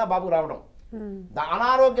 అందువల్ల బాబుకు రావడం,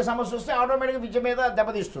 అనారోగ్య సమస్య వస్తే ఆటోమేటిక్గా విద్య మీద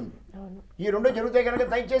దెబ్బతీస్తుంది. ఈ రెండు జరుగుతాయి కనుక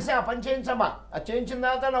దయచేసి ఆ పని చేయించమ్మా. అది చేయించిన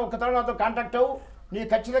తర్వాత నా ఒక్కసారి నాతో కాంటాక్ట్ అవ్వు. నీ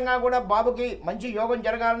ఖచ్చితంగా కూడా బాబుకి మంచి యోగం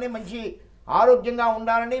జరగాలని, మంచి ఆరోగ్యంగా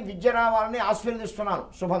ఉండాలని, విద్య రావాలని ఆశీర్వదిస్తున్నాను.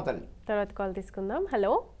 శుభం తల్లి. తర్వాత కాల్ తీసుకుందాం.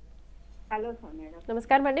 Hello hello sir madam.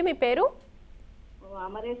 నమస్కారం అండి, మీ పేరు?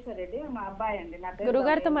 అమరేశ్వర్ రెడ్డి, మా అబ్బాయి అండి. నా పేరు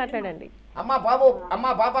గురుగారితో మాట్లాడండి. అమ్మా బాబు,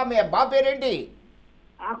 అమ్మా పాప, మీ బాబు పేరేంటి?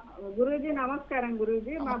 గురూజీ నమస్కారం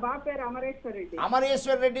గురూజీ. మా బాబు పేరు అమరేశ్వర్ రెడ్డి.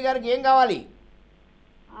 అమరేశ్వర్ రెడ్డి గారికి ఏం కావాలి?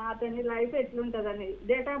 అతని లైఫ్ ఎట్లుంటదని.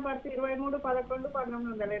 Date of birth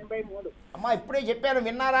 23/11/1983. అమ్మా ఇప్పుడే చెప్పాను,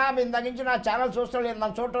 విన్నారా? మీ ఇందాక నుంచి నా ఛానల్ చూడటం లేదు,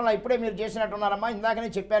 నన్ను చూడటంలో ఇప్పుడే మీరు చేసినట్టున్నారమ్మా. ఇందాకనే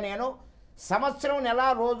చెప్పాను నేను. సంవత్సరం, నెల,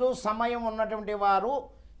 రోజు, సమయం ఉన్నటువంటి వారు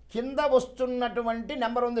కింద వస్తున్నటువంటి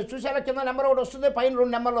నెంబర్ ఉంది చూసారా? కింద నెంబర్ ఒకటి వస్తుంది, పైన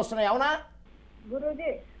 2 నెంబర్లు వస్తున్నాయి. అవునా గురూజీ?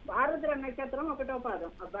 ఆరుద్ర నక్షత్రం 1వ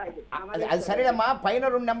పాదం అబ్బాయిది. అది సరేనమ్మా, పైన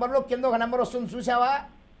 2 నెంబర్లు, కింద ఒక నెంబర్ వస్తుంది చూసావా?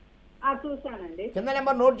 చూసానండి. కింద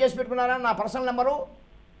నెంబర్ నోట్ చేసి పెట్టుకున్నారా? నా పర్సనల్ నెంబరు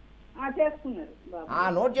చేసుకున్నారు.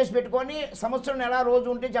 నోట్ చేసి పెట్టుకొని సంవత్సరం, నెల, రోజు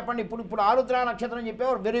ఉంటే చెప్పండి. ఇప్పుడు ఆరుద్ర నక్షత్రం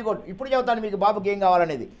చెప్పేవారు, వెరీ గుడ్. ఇప్పుడు చెబుతాను మీకు బాబుకి ఏం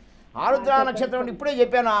కావాలనేది. ఆరుద్ర నక్షత్రం ఇప్పుడే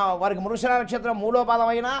చెప్పాను. వారికి మృగశిర నక్షత్రం 3వ పాదం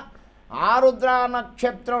అయినా, ఆరుద్ర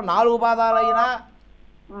నక్షత్రం 4 పాదాలైనా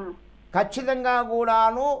ఖచ్చితంగా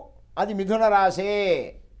కూడాను అది మిథున రాశే.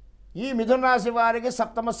 ఈ మిథున రాశి వారికి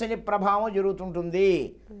సప్తమ శని ప్రభావం జరుగుతుంటుంది.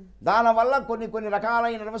 దానివల్ల కొన్ని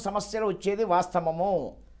రకాలైన సమస్యలు వచ్చేది వాస్తవము.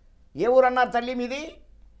 ఏ ఊరు అన్నారు తల్లి మీది?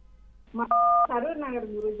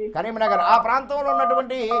 కరీంనగర్. ఆ ప్రాంతంలో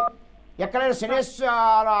ఉన్నటువంటి ఎక్కడైనా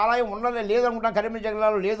శనేశ్వర ఆలయం ఉండలే లేదనుకుంటాం. కరీంనగర్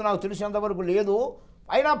జిల్లాలో లేదు, నాకు తెలిసినంతవరకు లేదు.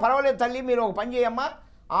 అయినా పర్వాలేదు తల్లి, మీరు ఒక పని చేయమ్మా.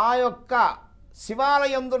 ఆ యొక్క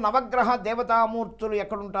శివాలయందు నవగ్రహ దేవతామూర్తులు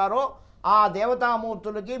ఎక్కడుంటారో ఆ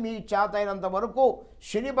దేవతామూర్తులకి మీ చేతైనంత వరకు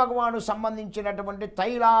శని భగవాను సంబంధించినటువంటి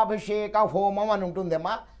తైలాభిషేక హోమం అని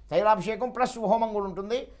ఉంటుందమ్మా. తైలాభిషేకం ప్లస్ హోమం కూడా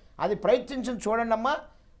ఉంటుంది. అది ప్రయత్నించి చూడండి అమ్మా.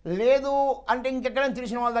 లేదు అంటే ఇంకెక్కడైనా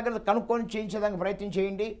తెలిసిన వాళ్ళ దగ్గర కనుక్కొని చేయించేదానికి ప్రయత్నం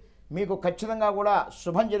చేయండి. మీకు ఖచ్చితంగా కూడా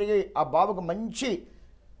శుభం జరిగి ఆ బాబుకు మంచి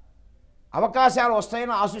అవకాశాలు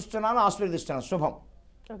వస్తాయని ఆశిస్తున్నాను, ఆశీర్వదిస్తున్నాను. శుభం.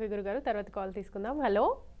 ఓకే గురుగారు, తర్వాత కాల్ తీసుకుందాం. హలో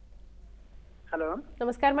హలో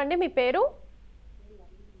నమస్కారం అండి, మీ పేరు?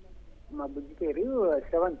 మా బుజ్జి పేరు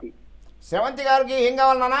శ్రవంతి. శ్రవంతి గారికి ఏం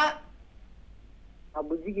కావాలి నాన్న? మా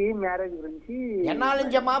బుజ్జికి మ్యారేజ్ గురించి. ఎన్నాళ్ళ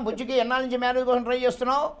నుంచి అమ్మా బుజ్జికి, ఎన్నాళ్ళ నుంచి మ్యారేజ్ కోసం ట్రై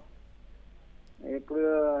చేస్తున్నావు? ఇప్పుడు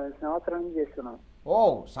సంవత్సరం నుంచి చేస్తున్నాం. ఓ,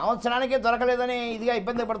 సంవత్సరానికి దొరకలేదని ఇదిగా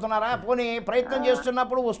ఇబ్బంది పడుతున్నారా? పోనీ ప్రయత్నం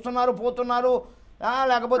చేస్తున్నప్పుడు వస్తున్నారు, పోతున్నారు,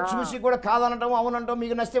 లేకపోతే చూసి కూడా కాదనటం, అవునంటాం,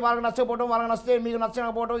 మీకు నచ్చితే వాళ్ళకి నచ్చకపోవటం, వాళ్ళకి నచ్చితే మీకు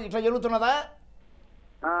నచ్చకపోవటం, ఇట్లా జరుగుతున్నదా?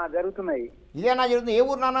 జరుగుతున్నాయి. ఇదేనా జరుగుతుంది? ఏ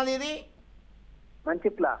ఊరు నాన్నది ఇది?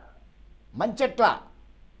 మంచిట్ల. మంచెట్ల,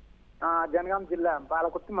 జనగాం జిల్లా,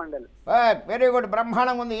 పాలకుర్తి మండల్. వెరీ గుడ్,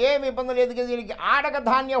 బ్రహ్మాండంగా ఉంది. ఏమి ఇబ్బంది లేదు. దీనికి ఆడక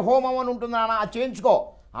ధాన్య హోమం అని ఉంటుంది నాన్న, అది చేయించుకో.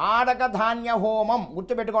 ఆడక ధాన్య హోమం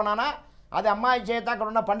గుర్తుపెట్టుకో నాన్న. అది అమ్మాయి చేత అక్కడ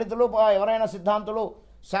ఉన్న పండితులు, ఎవరైనా సిద్ధాంతులు,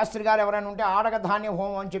 శాస్త్రి గారు ఎవరైనా ఉంటే ఆడక ధాన్య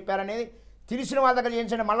హోమం అని చెప్పారనేది తెలిసిన వాళ్ళ దగ్గర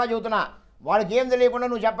చేయించండి. మళ్ళీ చెబుతున్నా, వాళ్ళకి ఏం తెలియకుండా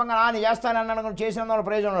నువ్వు చెప్పంగా నేను చేస్తానన్నాను చేసిన వాళ్ళ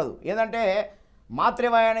ప్రయోజనం ఉండదు. ఏంటంటే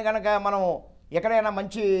మాతృవాయాన్ని కనుక మనం ఎక్కడైనా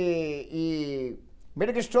మంచి ఈ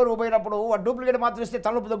మెడికల్ స్టోర్ పోయినప్పుడు డూప్లికేట్ మాత్రం ఇస్తే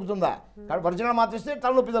తలనొప్పి తగ్గుతుందా? కాబట్టి ఒరిజినల్ మాత్రం ఇస్తే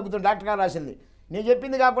తలనొప్పి తగ్గుతుంది, డాక్టర్ గారు రాసింది. నేను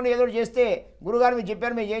చెప్పింది కాకుండా ఏదో చేస్తే గురుగారు మీరు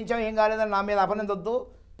చెప్పారు మేము చేయించాం ఏం కాలేదని నా మీద అపనిందొద్దు.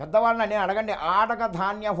 పెద్దవాళ్ళని నేను అడగండి. ఆడక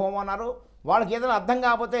ధాన్య హోమం అన్నారు. వాళ్ళకి ఏదైనా అర్థం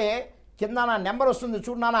కాకపోతే కింద నా నెంబర్ వస్తుంది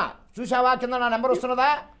చూడు నాన్న. చూసావా కింద నా నెంబర్ వస్తున్నదా?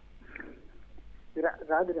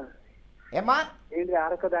 రాదురా. ఏమ్మా? ఏంటి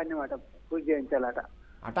ఆడక ధాన్యం అట పూజ చేయించాలట.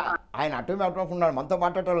 అట ఆయన అటు అనుకున్నాడు, మనతో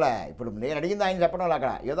మాట్లాడటంలే. ఇప్పుడు నేను అడిగింది ఆయన చెప్పడం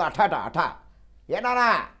అక్కడ ఏదో అఠాట అఠా. ఏనానా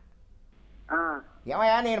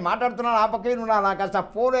ఏమయ్యా నేను మాట్లాడుతున్నాను ఆ పక్క ఉన్నానా కాస్త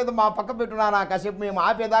ఫోన్ ఏదో మా పక్క పెట్టున్నానా కాసేపు మేము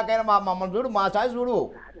ఆపేదాకైనా మమ్మల్ని చూడు మా ఛాయిస్ చూడు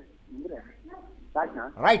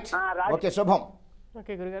రైట్ ఓకే శుభం.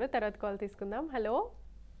 ఓకే గురుగారు, తర్వాత కాల్ తీసుకుందాం. హలో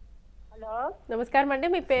హలో నమస్కారం అండి,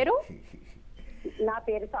 మీ పేరు? నా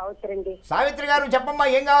పేరు సావిత్రి అండి. సావిత్రి గారు చెప్పమ్మా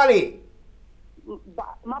ఏం కావాలి?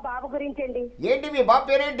 మా బాబు గురించి అండి. ఏంటి మీ బాబు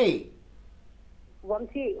పేరేంటి?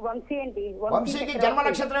 వంశీ అండి. వంశీకి జన్మ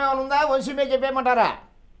నక్షత్రం ఏమైనా ఉందా? వంశీ మీద చెప్పేయమంటారా?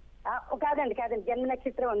 కాదండి జన్మ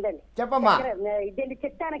నక్షత్రం ఉందండి. చెప్పమ్మా. ఇదండి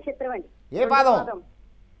చిత్తా నక్షత్రం అండి. ఏ పాదం?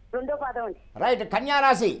 రెండో పాదం అండి. రైట్. కన్యా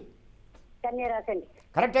రాశి. కన్యా రాశి అండి.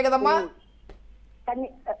 కరెక్టే కదమ్మా?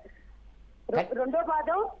 రెండో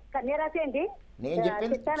పాదం కన్యా రాశి అండి. నేను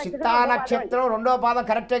చెప్పింది చిత్తా నక్షత్రం రెండో పాదం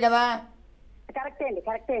కరెక్టే కదా? కరెక్టే అండి.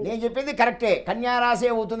 నేను చెప్పింది కరెక్టే. కన్యా రాశి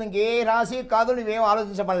అవుతుంది, ఇంకే రాశి కాదు, నువ్వేం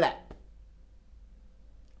ఆలోచించమల్లే.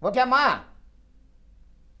 ఓకే అమ్మా.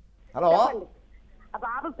 హలో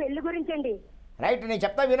బాబు పెళ్లి గురించి అండి. రైట్, నేను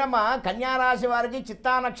చెప్తా వినమ్మా. కన్యా రాశి వారికి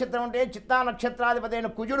చిత్తా నక్షత్రం అంటే చిత్తా నక్షత్రాధిపతి అయిన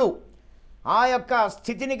కుజుడు ఆ యొక్క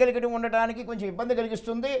స్థితిని కలిగి ఉండటానికి కొంచెం ఇబ్బంది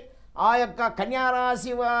కలిగిస్తుంది. ఆ యొక్క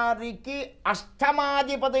కన్యారాశి వారికి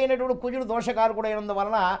అష్టమాధిపతి అయినటువంటి కుజుడు దోషకారకుడు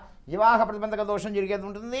అయినందువలన వివాహ ప్రతిబంధక దోషం జరిగేది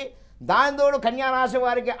ఉంటుంది. దానితోడు కన్యారాశి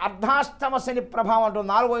వారికి అర్ధాష్టమ శని ప్రభావం అంటూ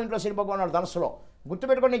 4వ ఇంట్లో శని భగవానుడు ధనుస్సులో.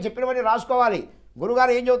 గుర్తుపెట్టుకొని నేను చెప్పినవన్నీ రాసుకోవాలి.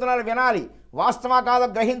 గురుగారు ఏం చెబుతున్నారో వినాలి, వాస్తవా కాదో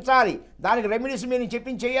గ్రహించాలి, దానికి రెమెడీస్ మీరు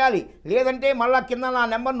చెప్పించి చేయాలి. లేదంటే మళ్ళీ కింద నా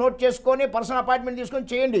నెంబర్ నోట్ చేసుకొని పర్సనల్ అపాయింట్మెంట్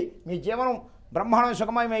తీసుకొని చేయండి. మీ జీవనం బ్రహ్మాండం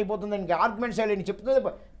సుఖమయం అయిపోతుంది. ఇంక ఆర్గ్యుమెంట్స్ నేను చెప్తుంది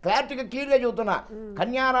క్లారిటీగా క్లియర్గా చెబుతున్నా.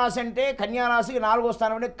 కన్యారాశి అంటే కన్యారాశికి 4వ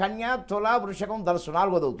స్థానం అంటే కన్యా, తుల, వృషకం, ధనుస్సు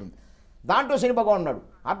 4వది అవుతుంది. దాంట్లో శని భగవాన్ ఉన్నాడు.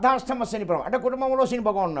 అర్ధాష్టమ శని ప్రభావం అంటే కుటుంబంలో శని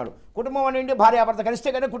భగవాన్ ఉన్నాడు. కుటుంబం అనేది భార్యాభర్త కలిస్తే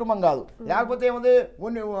కానీ కుటుంబం కాదు. లేకపోతే ఏముంది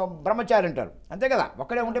బ్రహ్మచారి అంటారు, అంతే కదా?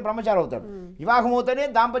 ఒక్కడే ఉంటే బ్రహ్మచారి అవుతాడు. వివాహం అవుతేనే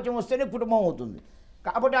దాంపత్యం వస్తేనే కుటుంబం అవుతుంది.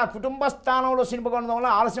 కాబట్టి ఆ కుటుంబ స్థానంలో శని భగవాన్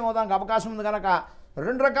వల్ల ఆలస్యం అవడానికి అవకాశం ఉంది కనుక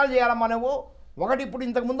 2 రకాలు చేయాలమ్మా నువ్వు. ఒకటి ఇప్పుడు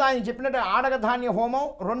ఇంతకుముందు ఆయన చెప్పినట్టు ఆడగ ధాన్య హోమం,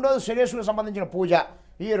 రెండోది శనేశ్వరులకు సంబంధించిన పూజ.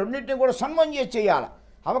 ఈ రెండింటిని కూడా సన్మానం చేసి చేయాలి.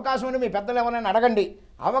 అవకాశం ఉండి మీ పెద్దలు ఎవరైనా అడగండి.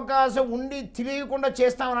 అవకాశం ఉండి తెలియకుండా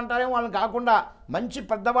చేస్తామని అంటారేమో, వాళ్ళని కాకుండా మంచి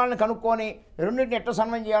పెద్దవాళ్ళని కనుక్కొని రెండింటిని ఎట్లా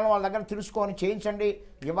సన్మానం చేయాలో వాళ్ళ దగ్గర తెలుసుకొని చేయించండి.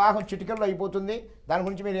 వివాహం చిటికల్లో అయిపోతుంది. దాని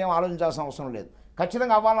గురించి మీరు ఏం ఆలోచించాల్సిన అవసరం లేదు.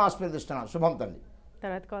 ఖచ్చితంగా అవ్వాలని ఆశీర్వదిస్తున్నాను. శుభం తల్లి.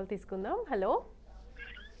 తర్వాత కాల్ తీసుకుందాం. హలో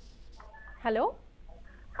హలో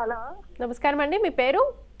హలో నమస్కారం అండి, మీ పేరు?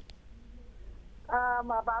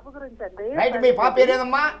 మా బాబు గురించి అండి. రైట్, మీ పాప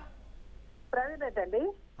పేరేదమ్మా? ప్రవీణ్ రెడ్డి అండి.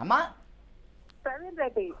 అమ్మా ప్రవీణ్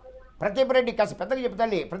రెడ్డి. ప్రదీప్ రెడ్డి, కాస్త పెద్దగా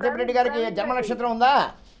చెప్తాండి. ప్రదీప్ రెడ్డి గారికి జన్మ నక్షత్రం ఉందా?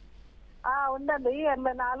 ఉందండి.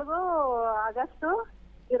 84 ఆగస్టు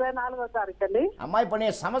 24వ తారీఖు అండి. అమ్మాయి ఇప్పుడు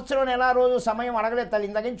నేను సంవత్సరం నెల రోజు సమయం అడగలేదు తల్లి.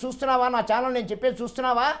 ఇందాక చూస్తున్నావా నా ఛానల్? నేను చెప్పేది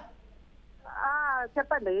చూస్తున్నావా?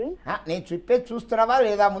 చెప్పండి. నేను చెప్పేది చూస్తున్నావా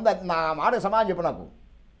లేదా? ముందు అది నా మాట సమాధానం చెప్పు నాకు.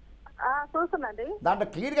 చూస్తున్నాండి. దాంట్లో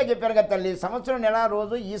క్లియర్గా చెప్పారు కదా తల్లి, సంవత్సరం నెల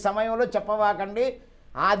రోజు ఈ సమయంలో చెప్పవాకండి.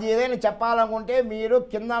 అది ఏదైనా చెప్పాలనుకుంటే మీరు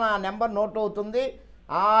కింద నా నెంబర్ నోట్ అవుతుంది.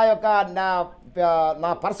 ఆ యొక్క నా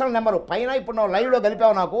పర్సనల్ నెంబరు పైన ఇప్పుడు నువ్వు లైవ్లో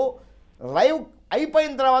కలిపావు. నాకు లైవ్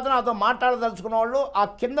అయిపోయిన తర్వాత నాతో మాట్లాడదలుచుకున్న వాళ్ళు ఆ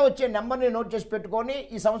కింద వచ్చే నెంబర్ని నోట్ చేసి పెట్టుకొని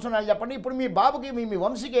ఈ సంవత్సరం నెల చెప్పండి. ఇప్పుడు మీ బాబుకి మీ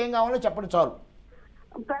వంశీకి ఏం కావాలో చెప్పండి చాలు.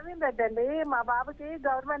 ప్రవీణ్ రెడ్డి అండి. మా బాబుకి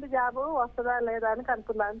గవర్నమెంట్ జాబ్ వస్తుందా లేదా అని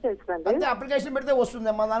కనుక్కుందామని చేసినండి. అంతే, అప్లికేషన్ పెడితే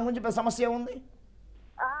వస్తుందమ్మా. దాని గురించి పెద్ద సమస్య ఏముంది?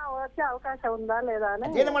 వచ్చే అవకాశం ఉందా లేదా అని.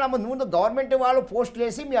 అదే మన ముందు గవర్నమెంట్ వాళ్ళు పోస్ట్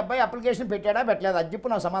చేసి మీ అబ్బాయి అప్లికేషన్ పెట్టాడా పెట్టలేదు అది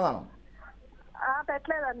చెప్పు నాకు సమాధానం.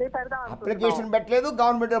 పెట్టలేదండి, పెడదాం. అప్లికేషన్ పెట్టలేదు,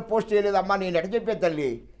 గవర్నమెంట్ పోస్ట్ చేయలేదు. అమ్మా నేను ఎట చెప్పేది తల్లి,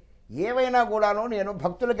 ఏవైనా కూడాను నేను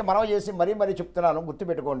భక్తులకి మనవి చేసి మరీ చెప్తున్నాను.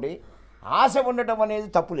 గుర్తుపెట్టుకోండి, ఆశ ఉండటం అనేది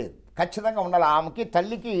తప్పు లేదు, ఖచ్చితంగా ఉండాలి. ఆమెకి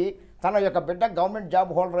తల్లికి తన యొక్క బిడ్డ గవర్నమెంట్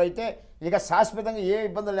జాబ్ హోల్డర్ అయితే ఇక శాశ్వతంగా ఏ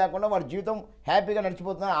ఇబ్బంది లేకుండా వాడి జీవితం హ్యాపీగా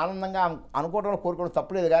నడిచిపోతుందని ఆనందంగా అనుకోవడంలో కోరుకోవడం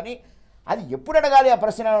తప్పులేదు. కానీ అది ఎప్పుడు అడగాలి ఆ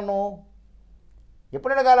ప్రశ్నలను?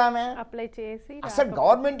 ఎప్పుడు అడగాలి ఆమె? అప్లై చేసి అసలు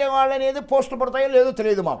గవర్నమెంట్ వాళ్ళు అనేది పోస్టులు పడతాయో లేదో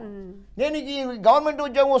తెలియదు మాకు. నేను ఈ గవర్నమెంట్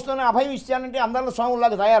ఉద్యోగం వస్తున్న అభయం ఇచ్చానంటే అందరిలో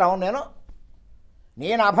స్వాములాగా తయారవు.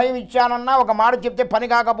 నేను అభయం ఇచ్చానన్నా ఒక మాట చెప్తే పని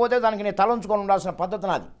కాకపోతే దానికి నేను తల ఉంచుకొని ఉండాల్సిన పద్ధతి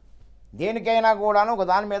నాది. దేనికైనా కూడాను ఒక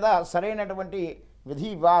దాని మీద సరైనటువంటి విధి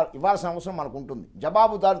ఇవ్వాల్సిన అవసరం మనకు ఉంటుంది.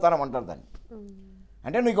 జవాబుదారుతనం అంటారు దాన్ని.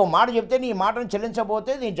 అంటే నీకు మాట చెప్తే నీ మాటను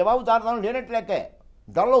చెల్లించబోతే నీ జవాబుదారుతనం లేనట్లెక్కే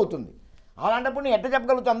డల్ అవుతుంది. అలాంటప్పుడు నేను ఎట్లా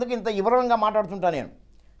చెప్పగలుగుతా? అందుకు ఇంత వివరంగా మాట్లాడుతుంటా. నేను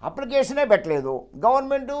అప్లికేషనే పెట్టలేదు,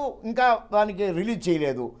 గవర్నమెంటు ఇంకా దానికి రిలీజ్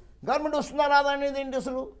చేయలేదు. గవర్నమెంట్ వస్తుందా రాదా అనేది ఏంటి?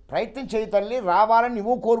 అసలు ప్రయత్నం చేయి తల్లి. రావాలని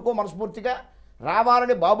నువ్వు కోరుకో, మనస్ఫూర్తిగా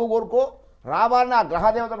రావాలని బాబు కోరుకో, రావాలని ఆ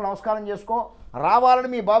గ్రహదేవతకు నమస్కారం చేసుకో, రావాలని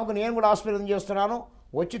మీ బాబుకు నేను కూడా ఆశీర్వాదం చేస్తున్నాను.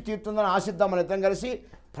 వచ్చి తీరుతుందని ఆశిద్దామని ఇద్దరం కలిసి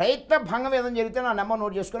ప్రయత్న భంగం ఏదైనా జరిగితే నా నెంబర్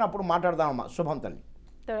నోట్ చేసుకుని అప్పుడు మాట్లాడదామమ్మా. శుభం తల్లి.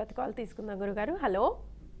 తర్వాత కాల్ తీసుకుందాం గురుగారు. హలో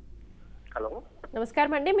హలో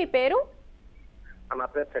నమస్కారం అండి, మీ పేరు? నా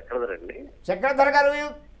పేరు చక్రధర్ అండి. చక్రధర్ గారు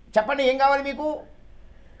చెప్పండి, ఏం కావాలి మీకు?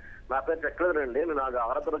 నా పేరు చక్రధర్ అండి. నాకు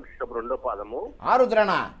అవతర నక్షత్రం 2వ పాదము.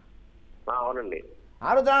 ఆరుద్రనా? అవునండి.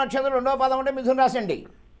 ఆరుద్ర నక్షత్రం 2వ పాదం అంటే మిథున రాశండి.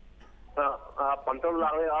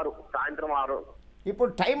 1966 సాయంత్రం 6. ఇప్పుడు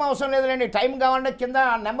టైం అవసరం లేదులేండి. టైం కావాలంటే కింద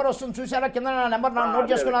నెంబర్ వస్తుంది, చూసారా? కింద నెంబర్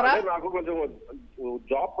నోట్ చేసుకున్నారా? నాకు కొంచెం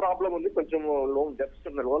జాబ్ ప్రాబ్లం ఉంది, కొంచెం లోన్ డెప్స్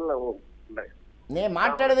లోన్ ఉన్నాయి. నేను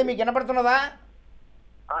మాట్లాడేది మీకు వినపడుతున్నదా?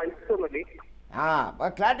 ఇస్తుందండి.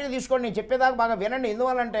 క్లారిటీ తీసుకోండి, నేను చెప్పేదాకా బాగా వినండి.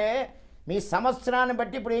 ఎందువల్లంటే మీ సంవత్సరాన్ని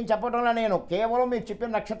బట్టి ఇప్పుడు ఏం చెప్పడంలో నేను కేవలం మీరు చెప్పిన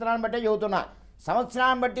నక్షత్రాన్ని బట్టే చెబుతున్నా.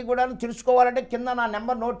 సంవత్సరాన్ని బట్టి కూడా తెలుసుకోవాలంటే కింద నా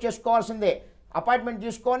నెంబర్ నోట్ చేసుకోవాల్సిందే. అపాయింట్మెంట్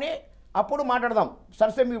తీసుకొని అప్పుడు మాట్లాడదాం.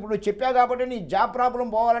 సరే, మీకు ఇప్పుడు చెప్పా కాబట్టి నీ జాబ్ ప్రాబ్లం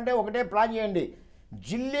పోవాలంటే ఒకటే ప్లాన్ చేయండి.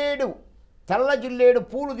 జిల్లేడు, తెల్ల జిల్లేడు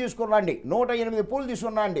పూలు తీసుకురండి. 108 పూలు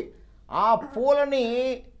తీసుకురండి. ఆ పూలని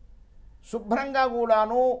శుభ్రంగా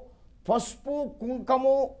కూడాను పసుపు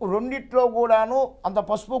కుంకుము రెండిట్లో కూడాను అంత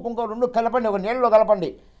పసుపు కుంకుమ రెండు కలపండి, ఒక నీళ్ళలో కలపండి.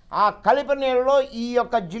 ఆ కలిపిన నీళ్ళలో ఈ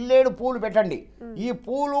యొక్క జిల్లేడు పూలు పెట్టండి. ఈ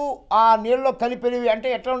పూలు ఆ నీళ్ళలో కలిపినవి అంటే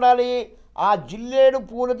ఎట్లా ఉండాలి? ఆ జిల్లేడు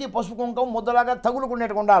పూలకి పసుపు కుంకుమ ముద్దలాగా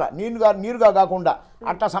తగులుకునేట్టుగా ఉండాలి, నీరుగా కాకుండా.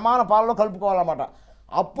 అట్లా సమాన పాలలో కలుపుకోవాలన్నమాట.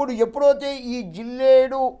 అప్పుడు ఎప్పుడైతే ఈ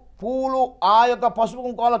జిల్లేడు పూలు ఆ యొక్క పసుపు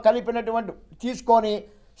కుంకుమలో కలిపినటువంటి తీసుకొని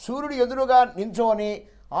సూర్యుడు ఎదురుగా నించొని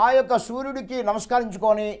ఆ యొక్క సూర్యుడికి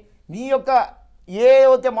నమస్కరించుకొని నీ యొక్క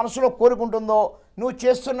ఏవైతే మనసులో కోరుకుంటుందో, నువ్వు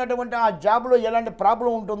చేస్తున్నటువంటి ఆ జాబ్లో ఎలాంటి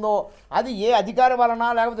ప్రాబ్లం ఉంటుందో, అది ఏ అధికారి వలన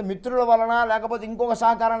లేకపోతే మిత్రుల వలన లేకపోతే ఇంకొక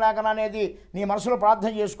సహకారం లేకనా అనేది నీ మనసులో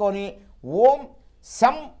ప్రార్థన చేసుకొని ఓం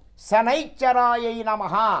శం శనైశ్చరాయై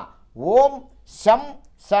నమః, ఓం శం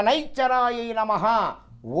శనైశ్చరాయై నమః,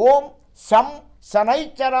 ఓం శం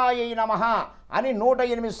శనైశ్చరాయై నమః అని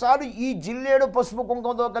 108 సార్లు ఈ జిల్లేడు పసుపు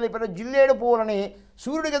కుంకుమతో కలిపిన జిల్లేడు పువ్వులని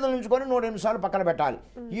సూర్యుడి గదిలో ఉంచుకొని 108 సార్లు పక్కన పెట్టాలి.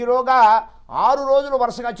 ఈరోగా 6 రోజులు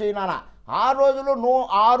వరుసగా చేయనానా. 6 రోజులు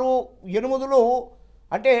 6 8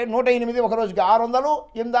 అంటే 108, ఒక రోజుకి 600,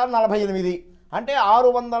 8 48 అంటే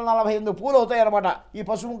 648 పూలు అవుతాయి అన్నమాట. ఈ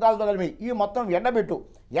పసుపు కుంకాలతో కలిపి ఈ మొత్తం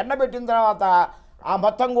ఎండబెట్టిన తర్వాత ఆ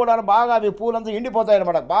మొత్తం కూడా బాగా అవి పూలంతా ఎండిపోతాయి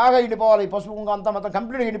అన్నమాట. బాగా ఎండిపోవాలి, ఈ పసుపు కుంకుమ అంతా మొత్తం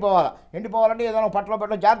కంప్లీట్గా ఎండిపోవాలంటే ఏదైనా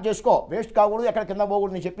పట్టలో జాగ్రత్త చేసుకో, వేస్ట్ కాకూడదు, ఎక్కడ కింద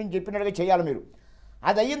పోకూడదు. నేను చెప్పినట్టుగా చేయాలి మీరు.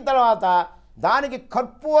 అది అయిన తర్వాత దానికి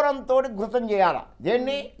కర్పూరంతో ఘృతం చేయాలి.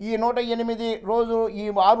 దేన్ని? ఈ 108 రోజులు ఈ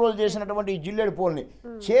 6 రోజులు చేసినటువంటి ఈ జిల్లేడు పూలని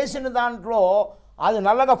చేసిన దాంట్లో అది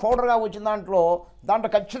నల్లగా పౌడర్గా వచ్చిన దాంట్లో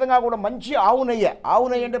ఖచ్చితంగా కూడా మంచి ఆవు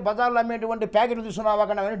నెయ్యి అంటే బజార్లో అమ్మేటువంటి ప్యాకెట్లు తీసుకున్నావా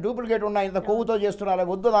కానీ అవన్నీ డూప్లికేట్ ఉన్నాయి, ఇంత కొవ్వుతో చేస్తున్నారు,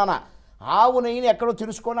 వద్దు నాన్న. ఆవు నెయ్యిని ఎక్కడో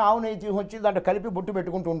తెలుసుకొని ఆవు నెయ్యి తీసుకొచ్చి దాంట్లో కలిపి బొట్టు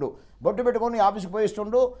పెట్టుకొని ఆఫీస్కి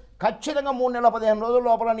పోయిస్తుండు. ఖచ్చితంగా 3 నెలల 15 రోజుల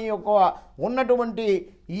లోపల నీ యొక్క ఉన్నటువంటి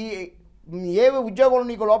ఈ ఏవి ఉద్యోగంలో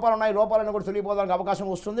నీకు లోపాలు ఉన్నాయి, లోపాలను కూడా తెలియపోవడానికి అవకాశం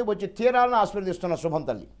వస్తుంది. వచ్చి తీరాలను ఆశీర్వదిస్తున్న శుభం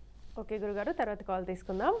తల్లి. ఓకే గురుగారు, తర్వాత కాల్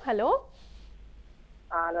తీసుకుందాం. హలో.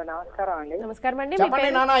 హలో, నమస్కారం అండి. నమస్కారం అండి.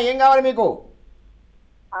 చెప్పండి నాన్న, ఏం కావాలి మీకు?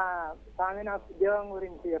 స్వామి, నాకు ఉద్యోగం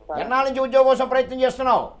గురించి చెప్పాలి. ఎన్నాళ్ళ నుంచి ఉద్యోగం కోసం ప్రయత్నం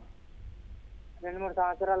చేస్తున్నావు? 2-3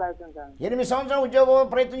 సంవత్సరాలు అవుతుంది సార్. 8 సంవత్సరాలు ఉద్యోగం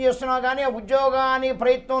ప్రయత్నం చేస్తున్నావు కానీ ఆ ఉద్యోగాన్ని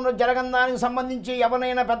ప్రయత్నంలో జరగని దానికి సంబంధించి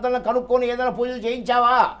ఎవరైనా పెద్దలను కనుక్కొని ఏదైనా పూజలు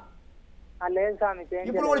చేయించావా? లేదు స్వామి,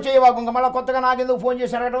 ఇప్పుడు కూడా చేయవాకు. ఇంకా మళ్ళీ కొత్తగా నాకెందుకు ఫోన్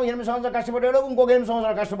చేశారట? 8 సంవత్సరాలు కష్టపడాడు, ఇంకొక 8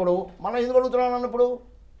 సంవత్సరాలు కష్టపడు, మళ్ళీ ఎందుకు అడుగుతున్నాను అన్నప్పుడు?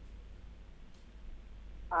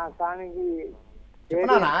 స్వామికి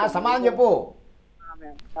చెప్పనా? సమాధానం చెప్పు.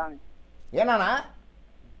 ఏనానా?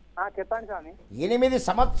 చెప్పండి స్వామి. 8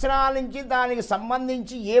 సంవత్సరాల నుంచి దానికి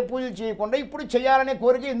సంబంధించి ఏ పూజలు చేయకుండా ఇప్పుడు చేయాలనే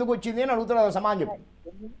కోరిక ఎందుకు వచ్చింది అని అడుగుతున్నా. సమాధానం చెప్పు.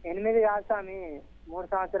 8 కాదు స్వామి, 3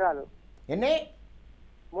 సంవత్సరాలు. ఎన్ని?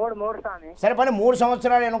 3 స్వామి. సరే పని 3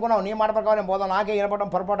 సంవత్సరాలు అనుకున్నావు. నీ మాట ప్రకారం పోదాం, నాకే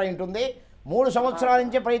వినపడడం పొరపాటు ఉంటుంది. 3 సంవత్సరాల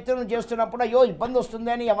నుంచి ప్రయత్నం చేస్తున్నప్పుడు అయ్యో ఇబ్బంది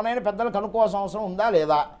వస్తుంది అని ఎవరైనా పెద్దలు కనుక్కోవాల్సిన అవసరం ఉందా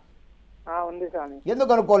లేదా? ఉంది స్వామి. ఎందుకు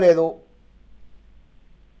కనుక్కోలేదు?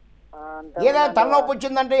 ఏదా తలనొప్పి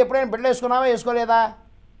వచ్చిందంటే ఎప్పుడైనా బిడ్డలు వేసుకున్నావా, వేసుకోలేదా?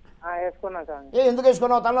 వేసుకున్నా స్వామి. ఎందుకు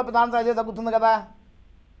వేసుకున్నావు? తలనొప్పి దాంతో అదే తగ్గుతుంది కదా.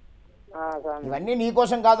 ఇవన్నీ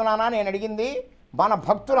నీకోసం కాదు నాన్న నేను అడిగింది, మన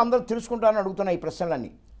భక్తులు అందరూ తెలుసుకుంటారని అడుగుతున్నా ఈ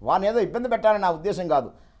ప్రశ్నలన్నీ. వారిని ఏదో ఇబ్బంది పెట్టాలని నా ఉద్దేశం కాదు.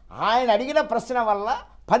 ఆయన అడిగిన ప్రశ్న వల్ల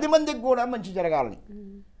 10 మందికి కూడా మంచి జరగాలని.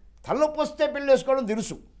 తలనొప్పి వస్తే పెళ్ళి వేసుకోవడం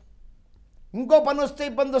తెలుసు, ఇంకో పని వస్తే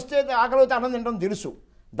ఇబ్బంది వస్తే ఆకలి అయితే అన్నం తినడం తెలుసు,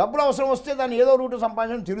 డబ్బులు అవసరం వస్తే దాన్ని ఏదో రూటు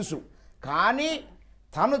సంపాదించడం తెలుసు. కానీ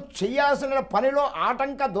తను చేయాల్సిన పనిలో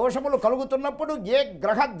ఆటంక దోషములు కలుగుతున్నప్పుడు ఏ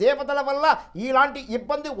గ్రహ దేవతల వల్ల ఇలాంటి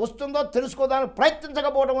ఇబ్బంది వస్తుందో తెలుసుకోవడానికి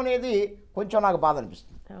ప్రయత్నించకపోవడం అనేది కొంచెం నాకు బాధ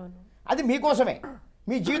అనిపిస్తుంది. అది మీకోసమే.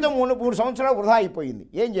 మీ జీవితం 3 సంవత్సరాలు వృధా అయిపోయింది.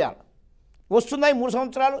 ఏం చేయాలి? వస్తున్నాయి 3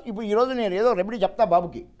 సంవత్సరాలు. ఇప్పుడు ఈరోజు నేను ఏదో రెమెడీ చెప్తా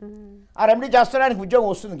బాబుకి, ఆ రెమెడీ చేస్తానికి ఉద్యోగం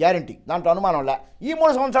వస్తుంది గ్యారంటీ, దాంట్లో అనుమానంలే. ఈ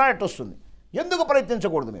 3 సంవత్సరాలు ఎట్టు వస్తుంది? ఎందుకు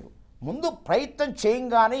ప్రయత్నించకూడదు? మీరు ముందు ప్రయత్నం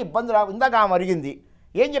చేయంగానే ఇబ్బంది ఇందాక ఆమె అడిగింది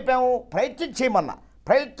ఏం చెప్పాము? ప్రయత్నం చేయమన్నా.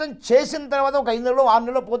 ప్రయత్నం చేసిన తర్వాత ఒక 5 నెలలో 6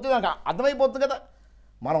 నెలలో పోతే నాకు అర్థమైపోతుంది కదా.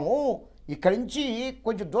 మనము ఇక్కడి నుంచి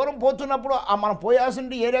కొంచెం దూరం పోతున్నప్పుడు మనం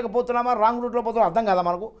పోయాల్సిన ఏరియాకి పోతున్నామా రాంగ్ రూట్లో పోతున్నాం అర్థం కదా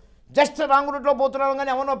మనకు. జస్ట్ రాంగ్ రూట్లో పోతున్నాం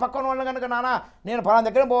కానీ ఎవరో పక్కన వాళ్ళు కనుక నాన్న నేను ఫలానా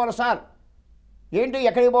దగ్గర పోవాలి సార్, ఏంటి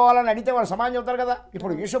ఎక్కడికి పోవాలని అడిగితే వాళ్ళు సమాధానం చెప్తారు కదా.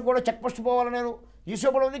 ఇప్పుడు ఈషోప్ కూడా చెక్ పోస్ట్ పోవాలి, నేను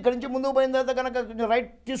ఈషోప్లో ఇక్కడి నుంచి ముందుకు పోయిన తర్వాత కనుక నేను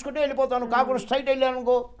రైట్ తీసుకుంటే వెళ్ళిపోతాను, కాకుండా స్ట్రైట్ వెళ్ళాను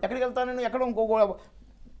అనుకో ఎక్కడికి వెళ్తాను నేను, ఎక్కడో ఇంకో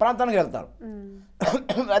ప్రాంతానికి వెళ్తాను.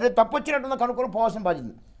 అదే తప్పు వచ్చినట్టు కనుక్కొని పోవాల్సిన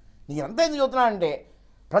బాధ్యత. నేను ఎంత ఎందుకు చెబుతున్నానంటే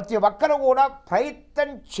ప్రతి ఒక్కరు కూడా ప్రయత్నం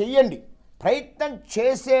చేయండి. ప్రయత్నం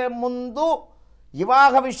చేసే ముందు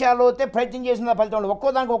వివాహ విషయాలు అయితే ప్రయత్నం చేసిన ఫలితం ఉండదు. ఒక్కో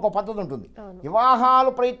దానికి ఒక్కో పద్ధతి ఉంటుంది. వివాహాలు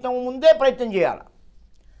ప్రయత్నం ముందే ప్రయత్నం చేయాలి.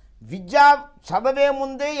 విద్య చదివే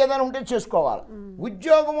ముందే ఏదైనా ఉంటే చేసుకోవాలి.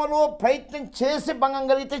 ఉద్యోగంలో ప్రయత్నం చేసి భంగం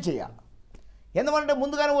కలిగితే చేయాలి. ఎందుకంటే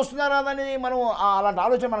ముందుగానే వస్తున్నారా అని మనం అలాంటి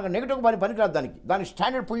ఆలోచన మనకు నెగిటివ్ పనికిరాదు. దానికి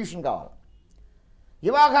స్టాండర్డ్ పొజిషన్ కావాలి.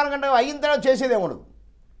 వివాహాల కంటే అయిన తర్వాత చేసేదే ఉండదు.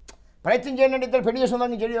 ప్రయత్నం చేయండి అంటే ఇద్దరు పెళ్లి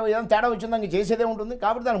చేసుకుందాం ఏదైనా తేడా వచ్చిందానికి చేసేదే ఉంటుంది.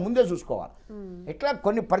 కాబట్టి దాన్ని ముందే చూసుకోవాలి. ఇట్లా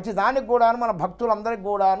కొన్ని ప్రతి దానికి కూడాను మన భక్తులందరికీ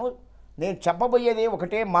కూడాను నేను చెప్పబోయేది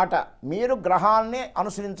ఒకటే మాట, మీరు గ్రహాన్ని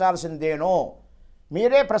అనుసరించాల్సిందేనో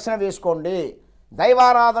మీరే ప్రశ్న వేసుకోండి.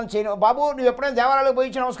 దైవారాధన చేయను. బాబు నువ్వు ఎప్పుడైనా దేవాలయాలకు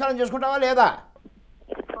పోయి నమస్కారం చేసుకుంటావా లేదా?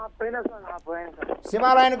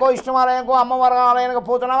 శివాలయానికో ఇష్టమాలయానికో అమ్మవారి ఆలయానికో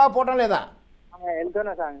పోతున్నావా పోవటం లేదా?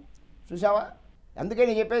 చూసావా? అందుకే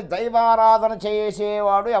నేను చెప్పేది దైవారాధన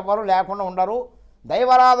చేసేవాడు ఎవరు లేకుండా ఉండరు.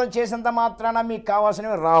 దైవారాధన చేసేంత మాత్రాన మీకు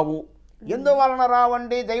కావాల్సినవి రావు. ఎందువలన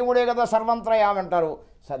రావండి? దైవుడే కదా సర్వంత్రయామి అంటారు.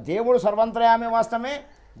 దేవుడు సర్వంత్రయామి వాస్తవమే,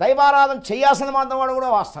 దైవారాధన చేయాల్సిన మాత్రం వాడు కూడా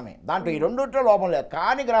వాస్తవమే. దాంట్లో ఈ రెండింటిలో లోపం లేదు.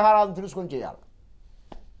 కానీ గ్రహారాధన తెలుసుకొని చేయాలి.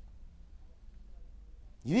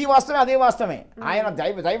 ఇది వాస్తవమే, అదే వాస్తవమే. ఆయన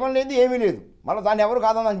దైవం లేనిది ఏమీ లేదు. మళ్ళీ దాన్ని ఎవరు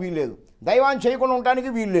కాదనడానికి వీలు లేదు. దైవాన్ని చేయకుండా ఉండడానికి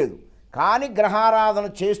వీలు లేదు. కానీ గ్రహారాధన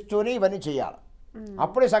చేస్తూనే ఇవన్నీ చేయాలి.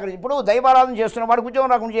 అప్పుడే సగం. ఇప్పుడు దైవారాధన చేస్తున్న వాడికి ఉద్యోగం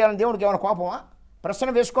రాకుండా చేయాలని దేవుడికి ఏమైనా కోపమా?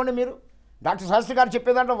 ప్రశ్న వేసుకోండి మీరు. డాక్టర్ శాస్త్రి గారు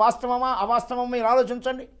చెప్పేదాంట్లో వాస్తవమా అవాస్తవమా మీరు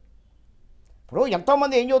ఆలోచించండి. ఇప్పుడు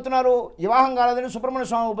ఎంతోమంది ఏం చెబుతున్నారు, వివాహం కాలేదని సుబ్రహ్మణ్య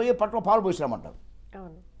స్వామి పోయి పట్ల పాలు పోసినామంటారు.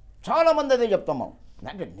 చాలామంది అదే చెప్తాం మనం.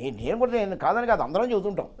 అంటే నేను కూడా నేను కాదని కాదు, అందరం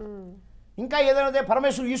చెబుతుంటాం. ఇంకా ఏదైనా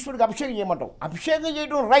పరమేశ్వరు ఈశ్వరుడికి అభిషేకం చేయమంటాం. అభిషేకం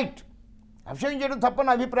చేయడం రైట్, అభిషేకం చేయడం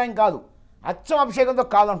తప్పని అభిప్రాయం కాదు. అచ్చం అభిషేకంతో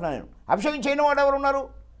కాదంటున్నాను నేను. అభిషేకం చేయని వాడు ఎవరు ఉన్నారు?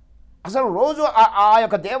 అసలు రోజు ఆ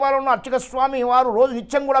యొక్క దేవాలయంలో అర్చక స్వామి వారు రోజు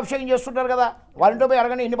నిత్యం కూడా అభిషేకం చేస్తుంటారు కదా. వాళ్ళంటో పోయి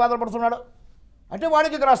అడగని ఎన్ని బాధలు పడుతున్నాడు అంటే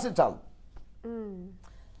వాడికి గ్రహిస్తే చాలు.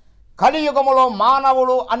 కలియుగములో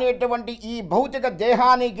మానవుడు అనేటువంటి ఈ భౌతిక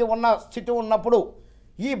దేహానికి ఉన్న స్థితి ఉన్నప్పుడు,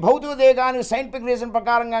 ఈ భౌతిక దేహానికి సైంటిఫిక్ రీజన్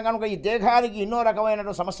ప్రకారంగా కనుక ఈ దేహానికి ఎన్నో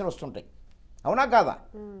రకమైనటువంటి సమస్యలు వస్తుంటాయి. అవునా కాదా?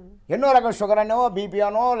 ఎన్నో రకాల షుగర్ అనో, బీపీ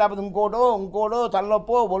అనో, లేకపోతే ఇంకోటో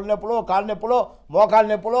తలనొప్పో, ఒళ్ళు నొప్పులో, కాలు నొప్పులో, మోకాలు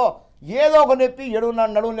నొప్పులో, ఏదో ఒక నొప్పి,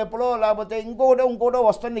 నడుము నొప్పులో, లేకపోతే ఇంకోటో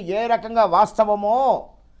వస్తుంది. ఏ రకంగా వాస్తవమో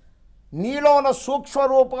నీలో ఉన్న సూక్ష్మ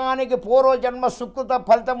రూపానికి పూర్వజన్మ సుకృత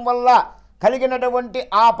ఫలితం వల్ల కలిగినటువంటి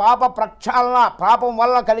ఆ పాప ప్రక్షాళన, పాపం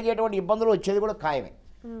వల్ల కలిగేటువంటి ఇబ్బందులు వచ్చేది కూడా ఖాయమే.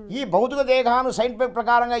 ఈ భౌతిక దేహాన్ని సైంటిఫిక్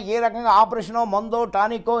ప్రకారంగా ఏ రకంగా ఆపరేషనో, మందో,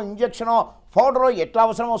 టానికో, ఇంజక్షనో, పౌడరో ఎట్లా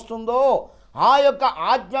అవసరం వస్తుందో ఆ యొక్క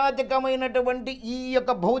ఆధ్యాత్మికమైనటువంటి ఈ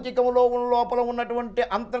యొక్క భౌతికంలో లోపల ఉన్నటువంటి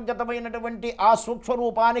అంతర్గతమైనటువంటి ఆ సూక్ష్మ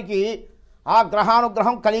రూపానికి ఆ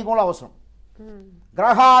గ్రహానుగ్రహం కలియుగంలో అవసరం.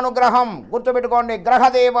 గ్రహానుగ్రహం గుర్తుపెట్టుకోండి.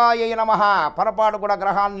 గ్రహదేవాయ నమః. పొరపాటు కూడా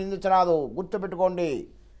గ్రహాన్ని నిందించరాదు, గుర్తుపెట్టుకోండి.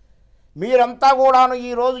 మీరంతా కూడాను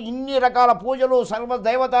ఈరోజు ఇన్ని రకాల పూజలు సర్వ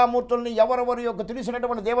దేవతామూర్తుల్ని ఎవరెవరి యొక్క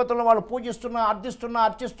తెలిసినటువంటి దేవతలను వాళ్ళు పూజిస్తున్నా,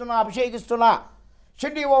 అర్చిస్తున్నా, అభిషేకిస్తున్నా,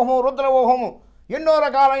 చండీ ఓహము, రుద్ర ఓహము, ఎన్నో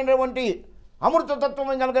రకాలైనటువంటి అమృతతత్వం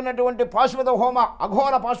కలిగినటువంటి పాశుపత హోమ,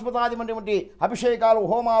 అఘోర పాశుపతాదిటువంటి అభిషేకాలు,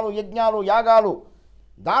 హోమాలు, యజ్ఞాలు, యాగాలు,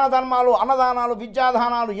 దాన ధర్మాలు, అన్నదానాలు,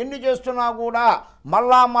 విద్యాదానాలు ఎన్ని చేస్తున్నా కూడా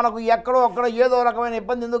మళ్ళా మనకు ఎక్కడో అక్కడ ఏదో రకమైన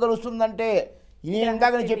ఇబ్బంది ఎందుకు కలుస్తుందంటే నేను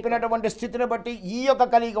ఇందాక చెప్పినటువంటి స్థితిని బట్టి ఈ యొక్క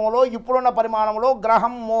కలియుగంలో ఇప్పుడున్న పరిమాణంలో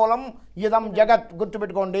గ్రహం మూలం ఇదం జగత్.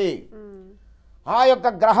 గుర్తుపెట్టుకోండి. ఆ యొక్క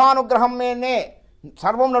గ్రహానుగ్రహం మీదనే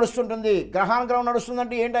సర్వం నడుస్తుంటుంది. గ్రహానుగ్రహం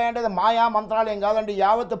నడుస్తుందంటే ఏంటంటే అది మాయా మంత్రాలు ఏం కాదండి,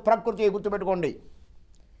 యావత్ ప్రకృతి. గుర్తుపెట్టుకోండి.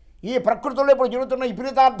 ఈ ప్రకృతిలో ఇప్పుడు జరుగుతున్న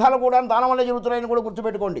విపరీతార్థాలు కూడా దాని వల్ల జరుగుతున్నాయని కూడా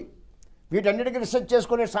గుర్తుపెట్టుకోండి. వీటన్నిటికీ రీసెర్చ్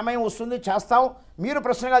చేసుకునే సమయం వస్తుంది, చేస్తాం. మీరు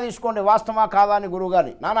ప్రశ్నగా తీసుకోండి, వాస్తవా కాదా అని.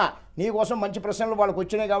 గురువుగారి నాన్న నీకోసం మంచి ప్రశ్నలు వాళ్ళకి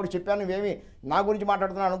వచ్చినాయి కాబట్టి చెప్పాను, నువ్వేమి నా గురించి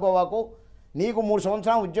మాట్లాడుతున్నాను అనుకోవాకు. నీకు 3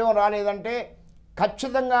 సంవత్సరాలు ఉద్యోగం రాలేదంటే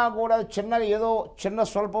ఖచ్చితంగా కూడా ఏదో చిన్న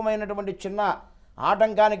స్వల్పమైనటువంటి చిన్న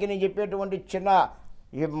ఆటంకానికి నేను చెప్పేటువంటి చిన్న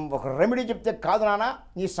ఒక రెమెడీ చెప్తే కాదు నాన్న.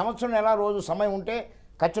 ఈ సంవత్సరం ఎలా రోజు సమయం ఉంటే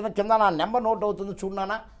ఖచ్చితంగా కింద నా నెంబర్ నోట్ అవుతుంది చూడు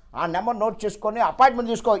నాన్న. ఆ నెంబర్ నోట్ చేసుకొని అపాయింట్మెంట్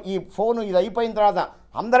తీసుకో. ఈ ఫోన్ ఇది అయిపోయిన తర్వాత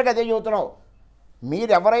అందరికీ అదే చెబుతున్నావు.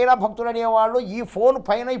 మీరు ఎవరైనా భక్తులు అనేవాళ్ళు ఈ ఫోన్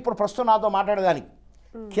పైన ఇప్పుడు ప్రస్తుతం నాతో మాట్లాడేదానికి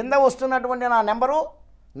కింద వస్తున్నటువంటి నా నెంబరు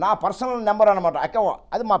నా పర్సనల్ నెంబర్ అనమాట.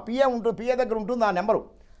 అది మా పిఏ దగ్గర ఉంటుంది ఆ నెంబరు.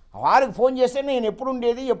 వారికి ఫోన్ చేస్తే నేను ఎప్పుడు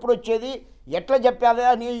ఉండేది, ఎప్పుడు వచ్చేది, ఎట్లా చెప్పాలి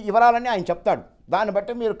అని వివరాలని ఆయన చెప్తాడు. దాన్ని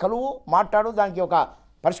బట్టి మీరు కలువు మాట్లాడు, దానికి ఒక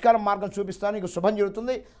పరిష్కారం మార్గం చూపిస్తాను, నీకు శుభం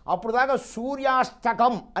జరుగుతుంది. అప్పుడు దాకా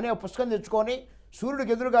సూర్యాష్టకం అనే పుస్తకం తెచ్చుకొని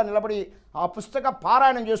సూర్యుడికి ఎదురుగా నిలబడి ఆ పుస్తక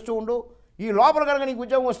పారాయణం చేస్తూ ఉండు. ఈ లోపల కనుక నీకు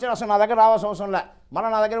ఉద్యోగం వస్తే అసలు నా దగ్గర రావాల్సిన అవసరం లే,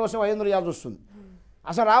 నా దగ్గర వస్తే 500 ఇవ్వాల్సి వస్తుంది.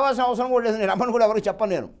 అసలు రావాల్సిన అవసరం కూడా లేదు. నేను రమ్మని కూడా ఎవరికి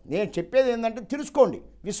చెప్పను. నేను చెప్పేది ఏంటంటే తెలుసుకోండి,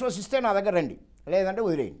 విశ్వసిస్తే నా దగ్గర రండి, లేదంటే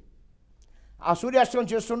వదిలేయండి. ఆ సూర్యాష్టకం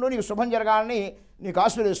చేస్తుండో నీకు శుభం జరగాలని నీకు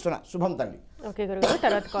ఆశీర్వదిస్తున్నా. శుభం తల్లి. ఓకే గురుగారు,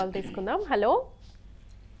 తర్వాత కాల్ తీసుకుందాం. Hello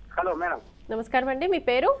hello madam. నమస్కారం అండి, మీ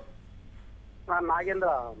పేరు? నాగేంద్ర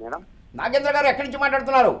మేడం. నాగేంద్ర గారు ఎక్కడి నుంచి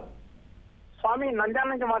మాట్లాడుతున్నారు? స్వామి నంద్యాల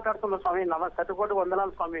నుంచి మాట్లాడుతున్నా స్వామి. శతకోటి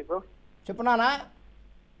వందనాలు స్వామి మీకు. చెప్పునానా?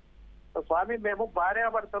 స్వామి మేము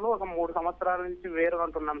భార్యాభర్తలు ఒక 3 సంవత్సరాల నుంచి వేరు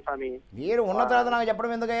అంటున్నాం స్వామి. వేరు ఉన్న తర్వాత నాకు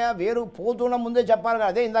చెప్పడం ఎందుకయ్యా? వేరు పోతున్న ముందే చెప్పాలి కదా.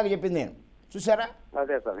 అదే ఇందాక చెప్పింది నేను. చూసారా?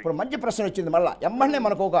 అదే సార్. ఇప్పుడు మంచి ప్రశ్న వచ్చింది. మళ్ళీ ఎమ్మనే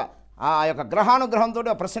మనకు ఒక ఆ యొక్క గ్రహానుగ్రహంతో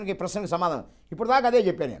ఆ ప్రశ్నకి సమాధానం. ఇప్పుడు దాకా అదే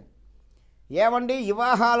చెప్పాను నేను. ఏమండి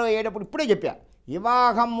వివాహాలు అయ్యేటప్పుడు ఇప్పుడే చెప్పా,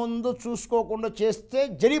 వివాహం ముందు చూసుకోకుండా చేస్తే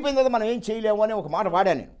జరిగిపోయింది కదా, మనం ఏం చేయలేము అని ఒక మాట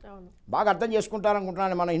వాడా నేను. బాగా అర్థం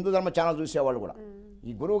చేసుకుంటారనుకుంటున్నాను మన హిందూ ధర్మ ఛానల్ చూసేవాళ్ళు కూడా.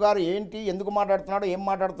 ఈ గురువుగారు ఏంటి, ఎందుకు మాట్లాడుతున్నాడు, ఏం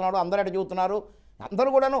మాట్లాడుతున్నాడు, అందరూ ఎట చెబుతున్నారు. అందరూ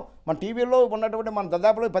కూడాను మన టీవీల్లో ఉన్నటువంటి మన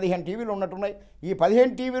దాదాపులో 15 టీవీలు ఉన్నట్టున్నాయి. ఈ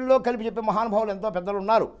 15 టీవీల్లో కలిపి చెప్పే మహానుభావులు ఎంతో పెద్దలు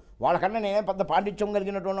ఉన్నారు. వాళ్ళకన్నా నేనే పెద్ద పాండిత్యం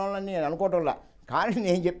కలిగినటువంటి వాళ్ళని నేను అనుకోవటంలా. కానీ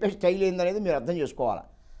నేను చెప్పే స్టైల్ ఏందనేది మీరు అర్థం చేసుకోవాలి.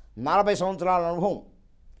 40 సంవత్సరాల అనుభవం,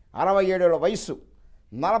 67 ఏళ్ల వయస్సు,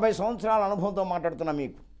 40 సంవత్సరాల అనుభవంతో మాట్లాడుతున్నా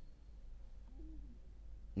మీకు.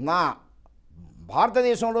 నా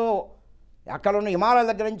భారతదేశంలో అక్కడ ఉన్న హిమాలయాల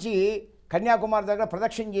దగ్గర నుంచి కన్యాకుమారి దగ్గర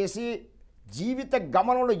ప్రదక్షిణ చేసి జీవిత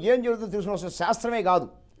గమనంలో ఏం జరుగుతుందో తెలుసుకోవాల్సిన శాస్త్రమే కాదు,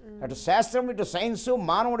 అటు శాస్త్రం ఇటు సైన్స్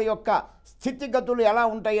మానవుడి యొక్క స్థితిగతులు ఎలా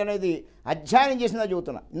ఉంటాయి అనేది అధ్యయనం చేసిందా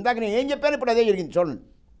చెబుతున్నా. ఇందాక నేను ఏం చెప్పాను, ఇప్పుడు అదే జరిగింది. చూడండి,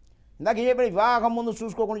 ఇందాక ఏం చెప్పాను, వివాహం ముందు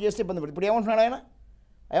చూసుకోకుండా చేస్తే ఇబ్బంది పడి. ఇప్పుడు ఏమంటున్నాడు ఆయన?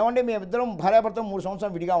 ఏమంటే మేమిద్దరం భార్యాభర్తం 3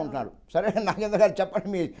 సంవత్సరాలు విడిగా ఉంటున్నాడు. సరే నాగేంద్ర గారు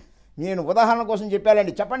చెప్పండి, నేను ఉదాహరణ కోసం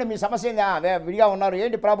చెప్పాలండి. చెప్పండి మీ సమస్య ఏంది? విడిగా ఉన్నారు,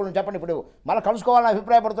 ఏంటి ప్రాబ్లం చెప్పండి. ఇప్పుడు మళ్ళీ కలుసుకోవాలని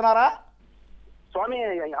అభిప్రాయపడుతున్నారా? స్వామి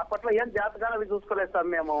అప్పట్లో ఏం జాతకాలు చూసుకోలేదు సార్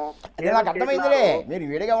మేము. నాకు అర్థమైందిలే, మీరు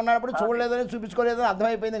విడిగా ఉన్నప్పుడు చూడలేదని చూపించుకోలేదని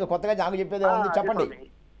అర్థమైపోయింది. ఇంకా కొత్తగా నాకు చెప్పేది ఉంది, చెప్పండి.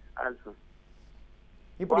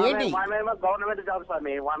 ఇప్పుడు ఏంటి? గవర్నమెంట్ జాబ్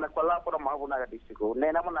స్వామి, వాళ్ళ కొల్లాపురం మహబూబ్నగర్ డిస్టిక్,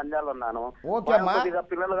 నేనేమో నంద్యాల ఉన్నాను.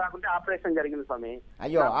 పిల్లలు కాకుంటే ఆపరేషన్ జరిగింది స్వామి.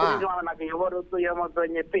 అయ్యో, నాకు ఎవరొద్దు ఏమొద్దు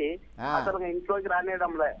అని చెప్పి అసలు ఇంట్లోకి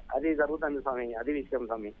రానియడంలే. అది జరుగుతుంది స్వామి, అది విషయం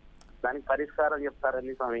స్వామి. దానికి పరిష్కారం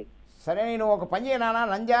చెప్తారండి స్వామి. సరే నేను ఒక పని చేయనా,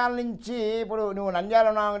 నంద్యాల నుంచి ఇప్పుడు నువ్వు నంద్యాల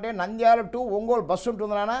ఉన్నావంటే నంద్యాల టు ఒంగోలు బస్సు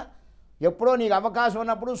ఉంటుంది నాన్న. ఎప్పుడో నీకు అవకాశం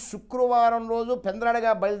ఉన్నప్పుడు శుక్రవారం రోజు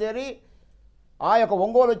పెందరాడగా బయలుదేరి ఆ యొక్క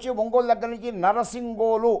ఒంగోలు వచ్చి, ఒంగోలు దగ్గర నుంచి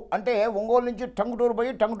నరసింగోలు అంటే ఒంగోలు నుంచి టంగుటూరు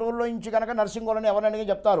పోయి, టంగుటూరులో నుంచి కనుక నరసింగోలు అని ఎవరైనా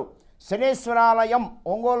చెప్తారు. శనేశ్వరాలయం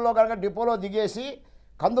ఒంగోలులో కనుక డిపోలో దిగేసి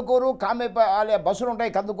కందుకూరు కామేపాలే బస్సులు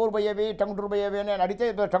ఉంటాయి, కందుకూరు పోయేవి టంగుటూరు పోయేవి అని అడిగితే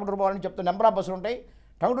టంగుటూరు పోవాలని చెప్తే నెంబర్ ఆఫ్ బస్సులు ఉంటాయి.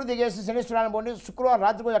 టంగుటూరు దిగేసి శనేశ్వరాలయం పోండి. శుక్రవారం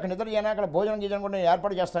రాత్రి పోయి అక్కడ నిద్ర చేయనా, అక్కడ భోజనం గీజనం కూడా నేను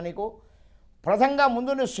ఏర్పాటు చేస్తాను నీకు. ప్రథంగా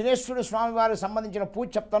ముందు నువ్వు శనేశ్వరుడు స్వామి వారికి సంబంధించిన పూజ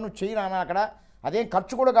చెప్తాను, చేయనా అక్కడ. అదేం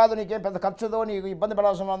ఖర్చు కూడా కాదు, నీకేం పెద్ద ఖర్చుదో, నీకు ఇబ్బంది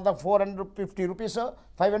పడాల్సిన అంతా 450 రూపీస్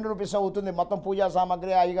 500 రూపీస్ అవుతుంది మొత్తం పూజా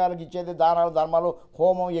సామాగ్రి, అయ్యగారికి ఇచ్చేది, దానాలు ధర్మాలు,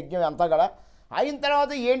 హోమం యజ్ఞం అంతా కూడా. అయిన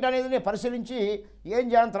తర్వాత ఏంటనేది నేను పరిశీలించి ఏం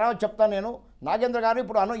చేయాలని తర్వాత చెప్తాను నేను. నాగేంద్ర గారు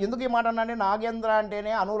ఇప్పుడు ఎందుకు ఈ మాట అన్నాను? నాగేంద్ర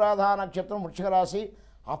అంటేనే అనురాధ నక్షత్రం, వృశ్చిక రాశి,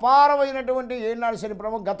 అపారమైనటువంటి ఏనాడు శని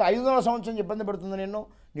ప్రభావం గత 500 సంవత్సరం ఇబ్బంది పెడుతుంది నిన్ను.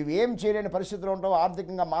 నువ్వేం చేయలేని పరిస్థితిలో ఉంటావు,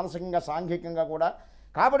 ఆర్థికంగా, మానసికంగా, సాంఘికంగా కూడా.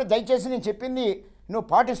 కాబట్టి దయచేసి నేను చెప్పింది నువ్వు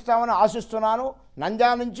పాటిస్తామని ఆశిస్తున్నాను.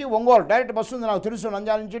 నంద్యాల నుంచి ఒంగోలు డైరెక్ట్ బస్సు ఉంది, నాకు తెలుసు.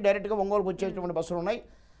 నంద్యాల నుంచి డైరెక్ట్గా ఒంగోలుకు వచ్చేటువంటి బస్సులు ఉన్నాయి.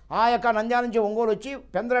 ఆ యొక్క నంద్యాల నుంచి ఒంగోలు వచ్చి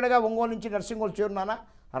పెందరడగా ఒంగోలు నుంచి నర్సింగోలు చేరున్నానా.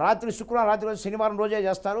 రాత్రి శుక్రవారం రాత్రి రోజు శనివారం రోజే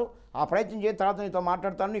చేస్తారు. ఆ ప్రయత్నం చేసి తర్వాత నీతో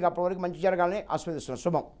మాట్లాడతాను. నీకు అప్పటి వరకు మంచి జరగాలని ఆస్వాదిస్తున్నాను.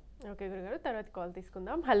 శుభం. ఓకే గురుగారు, తర్వాత కాల్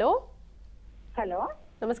తీసుకుందాం. హలో హలో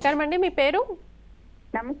నమస్కారం అండి, మీ పేరు?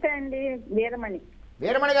 నమస్తే అండి, వీరమణి.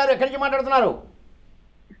 వీరమణి గారు ఎక్కడి నుంచి మాట్లాడుతున్నారు?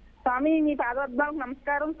 స్వామి మీ పాదోద్భావం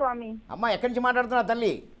నమస్కారం స్వామి. అమ్మ ఎక్కడి నుంచి మాట్లాడుతున్నారు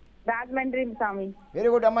తల్లి? రాజమండ్రి స్వామి. వెరీ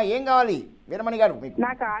గుడ్ అమ్మ. ఏం కావాలి వీరమణి గారు మీకు?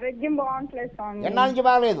 నాకు ఆరోగ్యం బాగుంటలేదు స్వామి. ఎన్నాళ్ళ నుంచి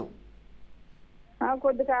బాగలేదు?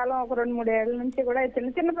 కొద్ది కాలం, ఒక 2-3 ఏళ్ల నుంచి కూడా చిన్న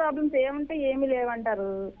చిన్న ప్రాబ్లమ్స్ ఏముంటే ఏమీ లేవంటారు.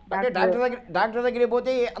 అంటే డాక్టర్ దగ్గరికి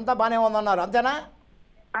పోతే అంతా బాగానే ఉందన్నారు, అంతేనా?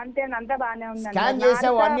 అంతేనా? అంతా బాగానే ఉంది. స్కాన్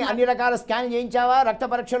చేసావు? అన్ని రకాల స్కాన్ చేయించావా? రక్త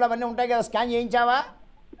పరీక్షలు అవన్నీ ఉంటాయి కదా, స్కాన్ చేయించావా?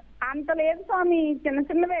 అంత లేదు స్వామి, చిన్న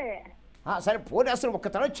చిన్నవే. సరే పోనీ అసలు ఒక్క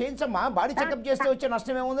తర్వాత చేయించమ్మా. బాడీ చెకప్ చేస్తే వచ్చే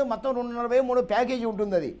నష్టం ఏముంది? మొత్తం 243 ప్యాకేజీ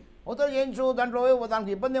ఉంటుంది, అది ఒకసారి చేయించు. దాంట్లో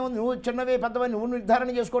దానికి ఇబ్బంది ఏముంది? నువ్వు చిన్నవి పెద్దవి నువ్వు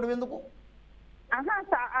నిర్ధారణ చేసుకోవడం ఎందుకు?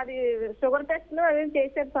 అది షుగర్ టెస్ట్లు అవి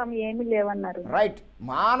చేశారు స్వామి, ఏమీ లేవన్నారు. రైట్.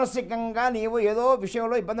 మానసికంగా నీవు ఏదో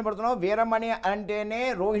విషయంలో ఇబ్బంది పడుతున్నావు. వీరమణి అంటేనే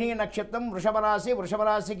రోహిణి నక్షత్రం, వృషభ రాశి. వృషభ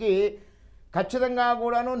రాశికి ఖచ్చితంగా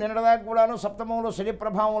కూడాను నిన్నటిదాకా కూడాను సప్తమంలో శని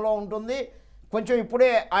ప్రభావంలో ఉంటుంది. కొంచెం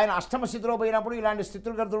ఇప్పుడే ఆయన అష్టమ స్థితిలో పోయినప్పుడు ఇలాంటి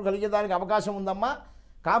స్థితులు కలిగేదానికి అవకాశం ఉందమ్మా.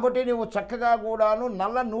 కాబట్టి నువ్వు చక్కగా కూడాను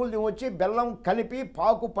నల్ల నూలు వచ్చి బెల్లం కలిపి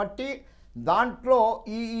పాకు పట్టి దాంట్లో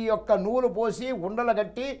ఈ యొక్క నూలు పోసి ఉండలు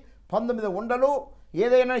కట్టి 19 ఉండలు,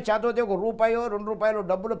 ఏదైనా చేతోతే ₹1 ₹2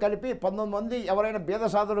 డబ్బులు కలిపి 19 మంది ఎవరైనా బీద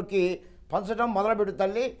సాధులకి పంచడం మొదలుపెట్టు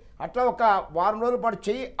తల్లి. అట్లా ఒక వారం రోజుల పాటు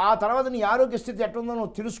చెయ్యి. ఆ తర్వాత నీ ఆరోగ్య స్థితి ఎట్లుందో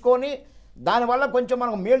నువ్వు తెలుసుకొని దానివల్ల కొంచెం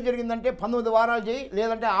మనకు మేలు జరిగిందంటే 19 వారాలు చేయి.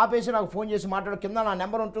 లేదంటే ఆపేసి నాకు ఫోన్ చేసి మాట్లాడు. కింద నా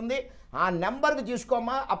నెంబర్ ఉంటుంది, ఆ నెంబర్కి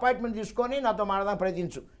తీసుకోమ్మా, అపాయింట్మెంట్ తీసుకొని నాతో మాట్లాడడానికి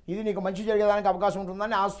ప్రయత్నించు. ఇది నీకు మంచి జరిగేదానికి అవకాశం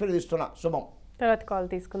ఉంటుందని ఆశీర్వదిస్తున్నా. శుభం. తర్వాత కాల్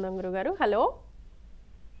తీసుకుందాం గురుగారు. హలో.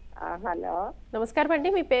 హలో, నమస్కారం అండి,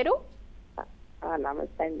 మీ పేరు?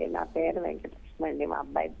 నమస్తే అండి, నా పేరు వెంకటకృష్ణ అండి. మా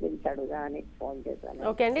అబ్బాయి పిలిచాడు అని ఫోన్ చేశాను.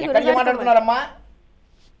 ఓకే అండి. ఎక్కడి నుంచి మాట్లాడుతున్నారమ్మా?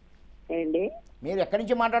 ఏంటి, మీరు ఎక్కడి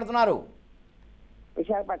నుంచి మాట్లాడుతున్నారు?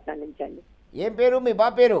 విశాఖపట్నం నుంచి అండి. ఏం పేరు మీ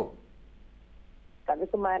బాబు పేరు?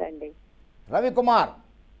 రవికుమార్ అండి. రవికుమార్.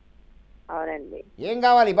 అవునండి. ఏం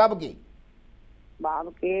కావాలి బాబుకి?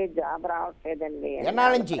 బాబుకి జాబ్ రావట్లేదండి.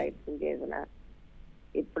 ఎన్నాళ్ళ నుంచి ప్రయత్నం చేసిన,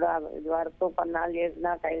 ఇప్పుడు ఇది వరకు కొన్నాళ్ళు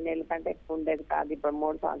చేసినా 5 నెలల కంటే ఎక్కువ ఉండేది కాదు. ఇప్పుడు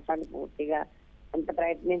 3 సంవత్సరాలు పూర్తిగా ఎంత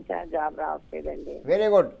ప్రయత్నించినా జాబ్ రావట్లేదండి. Very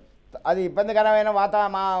good. అది ఇబ్బందికరమైన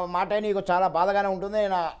మాట నీకు చాలా బాధగానే ఉంటుంది.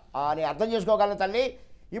 నేను అర్థం చేసుకోగలను తల్లి.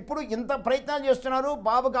 ఇప్పుడు ఇంత ప్రయత్నాలు చేస్తున్నారు.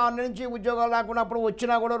 బాబుకి 6 నెలల నుంచి ఉద్యోగాలు రాకుండా అప్పుడు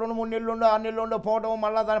వచ్చినా కూడా 2-3 నెలలు 6 నెలలు పోవడం,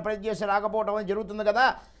 మళ్ళీ దాన్ని ప్రయత్నం చేసి రాకపోవడం అని జరుగుతుంది కదా.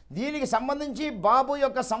 దీనికి సంబంధించి బాబు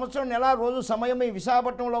యొక్క సంవత్సరం, నెల, రోజు, సమయం ఈ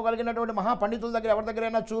విశాఖపట్నంలో కలిగినటువంటి మహాపండితుల దగ్గర ఎవరి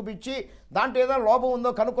దగ్గరైనా చూపించి దాంట్లో ఏదో లోపం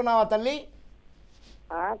ఉందో కనుక్కున్నావా తల్లి?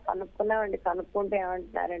 కనుక్కున్నామండి. కనుక్కుంటే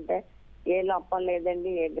ఏమంటారంటే ఏ లోపం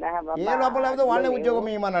లేదండి, ఏ లోపం లేకపోతే వాళ్ళే ఉద్యోగం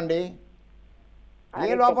ఇవ్వమనండి.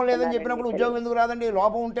 ఏ లోపం లేదని చెప్పినప్పుడు ఉద్యోగం ఎందుకు రాదండి?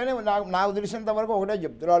 లోపం ఉంటేనే నాకు తెలిసినంత వరకు ఒకటే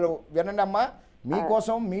చెప్తున్నారు. వినండి అమ్మా,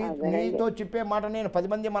 మీకోసం మీతో చెప్పే మాట నేను 10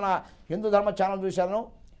 మంది మన హిందూ ధర్మ ఛానల్ చూశాను.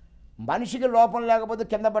 మనిషికి లోపం లేకపోతే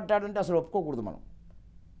కింద పట్టాడంటే అసలు ఒప్పుకోకూడదు. మనం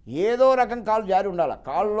ఏదో రకం కాలు జారి ఉండాలి.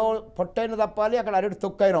 కాళ్ళలో పొట్టైన తప్పాలి, అక్కడ అరటి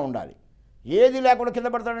తొక్కైనా ఉండాలి. ఏది లేకుండా కింద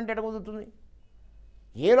పడతాడంటే ఎట్లా కుదురుతుంది?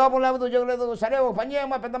 ఏ లోపం లేకపోతే ఉద్యోగం లేదు. సరే, ఒక పని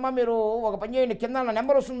చేయమ్మా పెద్దమ్మ, మీరు ఒక పని చేయండి. కింద నా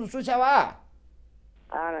నెంబర్ వస్తుంది, చూసావా?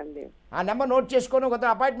 ఆ నెంబర్ నోట్ చేసుకొని ఒక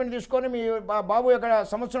అపాయింట్మెంట్ తీసుకొని మీ బాబు యొక్క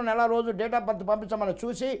సంవత్సరం, నెల, రోజు, డేట్ ఆఫ్ బర్త్ పంపించమని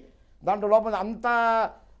చూసి దాంట్లో లోపం అంతా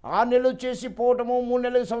 6 నెలలు చేసి పోవటము, 3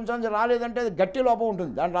 నెలలు సంవత్సరం రాలేదంటే అది గట్టి లోపం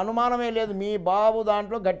ఉంటుంది. దాంట్లో అనుమానమే లేదు. మీ బాబు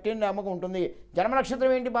దాంట్లో గట్టి నమ్మకం ఉంటుంది. జన్మ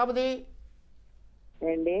నక్షత్రం ఏంటి బాబుది?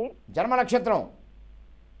 ఏంటి జన్మ నక్షత్రం?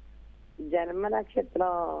 జన్మ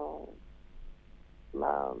నక్షత్రం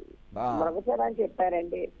మృగశిర అని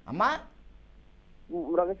చెప్పారండి. అమ్మా,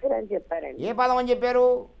 మృగశిర అని చెప్పారండి. ఏ పదం అని చెప్పారు?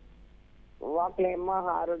 ఒకలేమో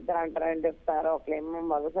ఆరుద్ర అంటారండి చెప్తారు, ఒకలేమో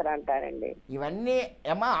మగసర అంటారండి. ఇవన్నీ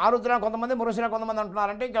అమ్మా ఆరుద్ర కొంతమంది, మృగశిర కొంతమంది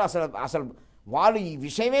అంటున్నారంటే ఇక్కడ అసలు వాళ్ళు ఈ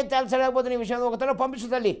విషయమే తేల్చలేకపోతే నీ విషయం ఒకతలో పంపించు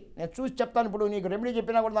తల్లి. నేను చూసి చెప్తాను. ఇప్పుడు నీకు రెమెడీ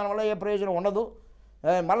చెప్పినా కూడా దానివల్ల ఏ ప్రయోజనం ఉండదు.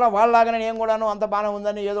 మళ్ళీ వాళ్ళలాగానే నేను కూడాను అంత బాగానే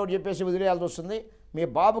ఉందని ఏదో ఒకటి చెప్పేసి వదిలేయాల్సి వస్తుంది. మీ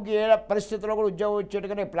బాబుకి ఏ పరిస్థితుల్లో కూడా ఉద్యోగం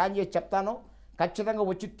వచ్చేట్టుగా నేను ప్లాన్ చేసి చెప్తాను. ఖచ్చితంగా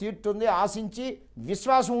వచ్చి తీరుతుంది. ఆశించి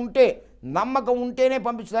విశ్వాసం ఉంటే, నమ్మకం ఉంటేనే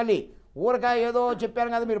పంపించు తల్లి. ఊరక ఏదో చెప్పాను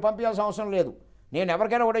కదా మీరు పంపించాల్సిన అవసరం లేదు. నేను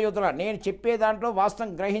ఎవరికైనా కూడా చెబుతున్నా, నేను చెప్పే దాంట్లో వాస్తవం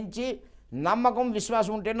గ్రహించి నమ్మకం,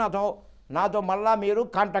 విశ్వాసం ఉంటే నాతో మళ్ళా మీరు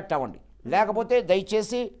కాంటాక్ట్ అవ్వండి. లేకపోతే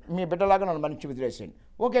దయచేసి మీ బిడ్డలాగా నన్ను మంచి వదిలేసేయండి.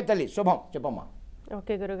 ఓకే తల్లి, శుభం. చెప్పమ్మా.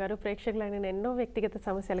 ఓకే గురుగారు, ప్రేక్షకులైన ఎన్నో వ్యక్తిగత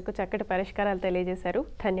సమస్యలకు చక్కటి పరిష్కారాలు తెలియజేశారు.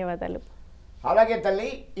 ధన్యవాదాలు. అలాగే తల్లి,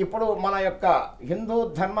 ఇప్పుడు మన యొక్క హిందూ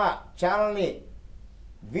ధర్మ ఛానల్ని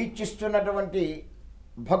వీక్షిస్తున్నటువంటి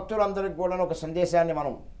భక్తులందరికీ కూడా ఒక సందేశాన్ని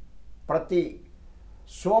మనం ప్రతి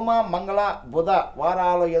సోమ, మంగళ, బుధ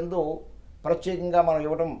వారాల యందు ప్రత్యేకంగా మనం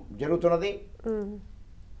ఇవ్వడం జరుగుతున్నది.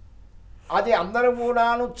 అది అందరూ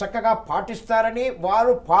కూడాను చక్కగా పాటిస్తారని,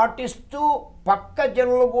 వారు పాటిస్తూ పక్క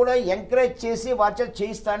జనులు కూడా ఎంకరేజ్ చేసి వాచ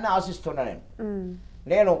చేయిస్తారని ఆశిస్తున్నాను.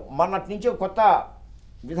 నేను మొన్నటి నుంచి కొత్త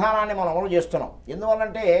విధానాన్ని మనం అమలు చేస్తున్నాం.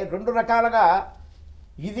 ఎందువల్లంటే 2 రకాలుగా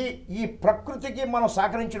ఈ ప్రకృతికి మనం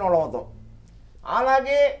సహకరించిన వాళ్ళం అవుతాం,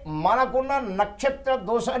 అలాగే మనకున్న నక్షత్ర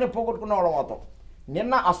దోషాన్ని పోగొట్టుకున్న వాళ్ళం అవుతాం.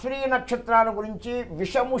 నిన్న అశ్విని నక్షత్రాల గురించి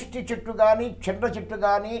విషముష్టి చెట్టు కానీ చెండ్ర చెట్టు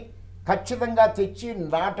కానీ ఖచ్చితంగా తెచ్చి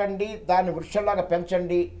నాటండి, దాన్ని వృక్షంలాగా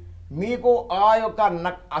పెంచండి, మీకు ఆ యొక్క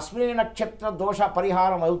అశ్విని నక్షత్ర దోష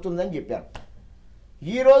పరిహారం అవుతుందని చెప్పారు.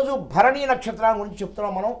 ఈరోజు భరణి నక్షత్రం గురించి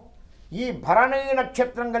చెప్తున్నాం మనం. ఈ భరణి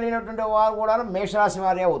నక్షత్రం కలిగినటువంటి వారు కూడా మేషరాశి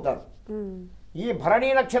వారే అవుతారు. ఈ భరణి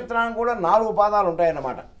నక్షత్రానికి కూడా 4 పాదాలు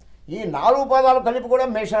ఉంటాయన్నమాట. ఈ 4 పాదాలు కలిపి కూడా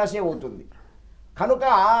మేషరాశి అవుతుంది. కనుక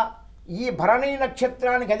ఈ భరణీ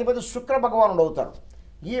నక్షత్రానికి అధిపతి శుక్ర భగవానుడు అవుతాడు.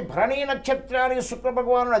 ఈ భరణీ నక్షత్రానికి శుక్ర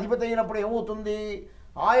భగవానుడు అధిపతి అయినప్పుడు ఏమవుతుంది,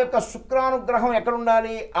 ఆ యొక్క శుక్రానుగ్రహం ఎక్కడ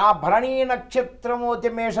ఉండాలి, ఆ భరణీ నక్షత్రమోతి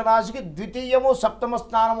మేషరాశికి ద్వితీయము సప్తమ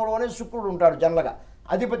స్థానములోనే శుక్రుడు ఉంటాడు జనరల్గా,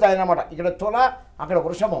 అధిపతి అయినమాట. ఇక్కడ తుల, అక్కడ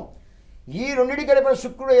వృషభం. ఈ రెండింటి కలిపిన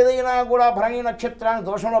శుక్రుడు ఏదైనా కూడా భరణీ నక్షత్రానికి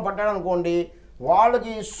దోషంలో పడ్డాడు అనుకోండి,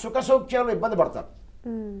 వాళ్ళకి సుఖ సౌఖ్యాలు ఇబ్బంది పడతారు.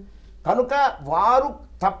 కనుక వారు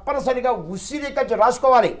తప్పనిసరిగా ఉసిరిక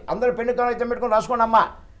రాసుకోవాలి. అందరూ పెన్నుకైతే పెట్టుకొని రాసుకోండి అమ్మా.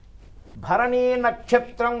 భరణీ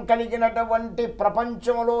నక్షత్రం కలిగినటువంటి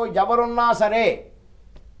ప్రపంచంలో ఎవరున్నా సరే,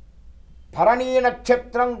 భరణీ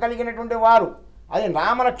నక్షత్రం కలిగినటువంటి వారు, అది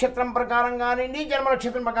నామ నక్షత్రం ప్రకారం కానివ్వండి, జన్మ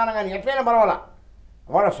నక్షత్రం ప్రకారం కానీ ఎట్లయినా పర్వాలా,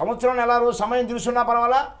 వాళ్ళ సంవత్సరం నెల రోజు సమయం తెలుసున్నా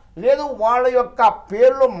పర్వాలా, లేదు వాళ్ళ యొక్క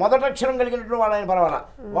పేర్లో మొదటి అక్షరం కలిగినటువంటి వాళ్ళని పర్వాలా,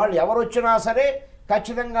 వాళ్ళు ఎవరు వచ్చినా సరే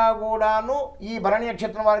ఖచ్చితంగా కూడాను ఈ భరణి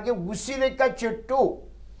నక్షత్రం వారికి ఉసిరిక చెట్టు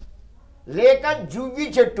లేక జువ్వి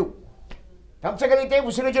చెట్టు పెంచగలిగితే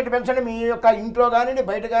ఉసిరి చెట్టు పెంచండి. మీ యొక్క ఇంట్లో కానివ్వండి,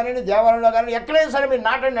 బయట కానివ్వండి, దేవాలయంలో కానివ్వండి, ఎక్కడైనా సరే మీరు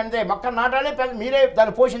నాటండి. అంతే, మొక్క నాటాలి, మీరే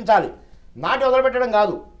దాన్ని పోషించాలి, నాటి వదిలిపెట్టడం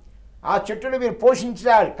కాదు. ఆ చెట్టుని మీరు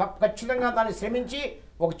పోషించాలి, ఖచ్చితంగా దాన్ని శ్రమించి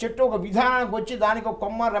ఒక చెట్టు ఒక విధానానికి వచ్చి దానికి ఒక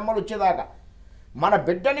కొమ్మ రెమ్మలు వచ్చేదాకా. మన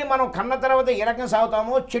బిడ్డని మనం కన్న తర్వాత ఏ రకంగా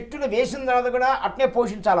సాగుతామో చెట్టును వేసిన తర్వాత కూడా అట్నే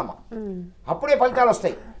పోషించాలమ్మా, అప్పుడే ఫలితాలు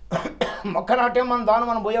వస్తాయి. మొక్క నాట్యం మనం దానం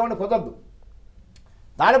మనం పోయామని కుదరదు,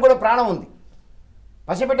 దానికి కూడా ప్రాణం ఉంది.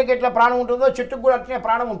 పసిబిడ్డకి ఎట్లా ప్రాణం ఉంటుందో చెట్టుకు కూడా అట్లనే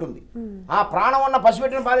ప్రాణం ఉంటుంది. ఆ ప్రాణం ఉన్న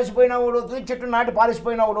పసిబిడ్డను పారేసిపోయినా కూడా అవుతుంది, చెట్టు నాటి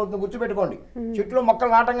పారేసిపోయినా కూడా అవుతుంది. గుర్తుపెట్టుకోండి, చెట్లు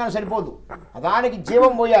మొక్కలు నాటంగానే సరిపోదు, దానికి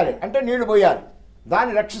జీవం పోయాలి, అంటే నీళ్లు పోయాలి,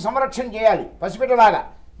 దాన్ని సంరక్షణ చేయాలి. పసిబిడ్డలాగా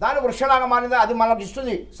దాని వృక్షలాగా మారిందా అది మనకు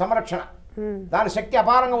ఇస్తుంది సంరక్షణ, దాని శక్తి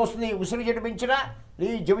అపారంగా వస్తుంది. ఉసిరి చెట్టు పెంచినా,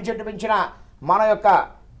 ఈ జవి చెట్టు పెంచినా మన యొక్క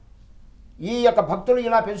ఈ యొక్క భక్తులు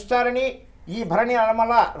ఇలా పెంచుతారని ఈ భరణి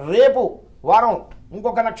వల్ల రేపు వారం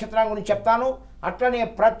ఇంకొక నక్షత్రం గురించి చెప్తాను. అట్లనే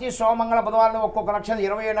ప్రతి సోమంగళ బుధవారం ఒక్కొక్క నక్షత్రం,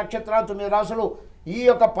 27 నక్షత్రాలు, 9 రాసులు, ఈ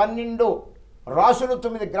యొక్క 12 రాసులు,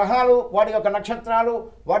 9 గ్రహాలు, వాటి యొక్క నక్షత్రాలు,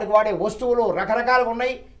 వాటికి వాడే వస్తువులు రకరకాలుగా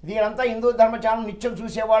ఉన్నాయి. దీనంతా హిందూ ధర్మ ఛానల్ నిత్యం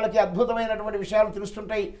చూసే వాళ్ళకి అద్భుతమైనటువంటి విషయాలు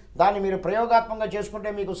తెలుస్తుంటాయి. దాన్ని మీరు ప్రయోగాత్మకంగా చేసుకుంటే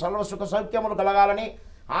మీకు సర్వ సుఖ సౌఖ్యములు కలగాలని,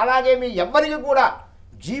 అలాగే మీ ఎవ్వరికి కూడా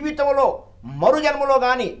జీవితంలో మరు జన్మలో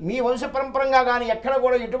కానీ మీ వంశ పరంపరంగా కానీ ఎక్కడ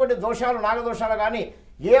కూడా ఎటువంటి దోషాలు, నాగదోషాలు కానీ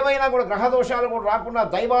ఏవైనా కూడా గ్రహ దోషాలు కూడా రాకుండా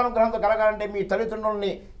దైవానుగ్రహంతో కలగాలంటే మీ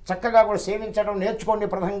తల్లిదండ్రులని చక్కగా కూడా సేవించడం నేర్చుకోండి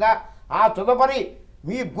ప్రథంగా. ఆ తదుపరి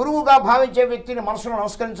మీ గురువుగా భావించే వ్యక్తిని మనసులో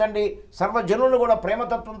నమస్కరించండి. సర్వజనులను కూడా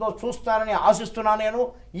ప్రేమతత్వంతో చూస్తానని ఆశిస్తున్నాను నేను.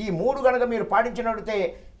 ఈ 3 కనుక మీరు పాటించినట్లయితే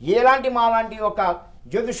ఎలాంటి మాలాంటి ఒక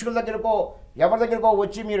జ్యోతిష్కుల దగ్గరకో ఎవరి దగ్గరకో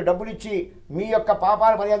వచ్చి మీరు డబ్బులు ఇచ్చి మీ యొక్క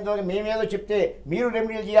పాపాల పర్యంతం మేమేదో చెప్తే మీరు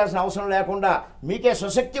రెమెడీలు చేయాల్సిన అవసరం లేకుండా మీకే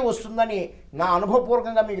స్వశక్తి వస్తుందని నా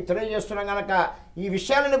అనుభవపూర్వకంగా మీకు తెలియజేస్తున్నాం. కనుక ఈ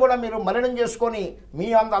విషయాలను కూడా మీరు మలినం చేసుకొని మీ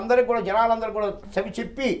అందరికీ కూడా జనాలందరూ కూడా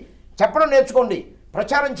చెప్పడం నేర్చుకోండి,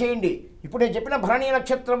 ప్రచారం చేయండి. ఇప్పుడు నేను చెప్పిన భరణీ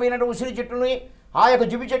నక్షత్రమైన ఉసిరి చెట్టుని, ఆ యొక్క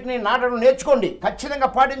జుబి చెట్టుని నాటడం నేర్చుకోండి, ఖచ్చితంగా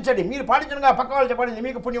పాటించండి. మీరు పాటించడంగా పక్క వాళ్ళు చెప్పండి,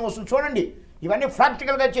 మీకు పుణ్యం వస్తుంది. చూడండి, ఇవన్నీ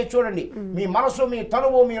ప్రాక్టికల్గా చేసి చూడండి. మీ మనసు, మీ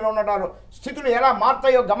తనువు, మీరు ఉన్న స్థితులు ఎలా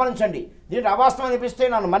మారుతాయో గమనించండి. దీంట్లో అవాస్తవం అనిపిస్తే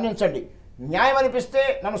నన్ను మన్నించండి, న్యాయం అనిపిస్తే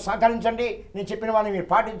నన్ను సహకరించండి. నేను చెప్పిన వాడిని మీరు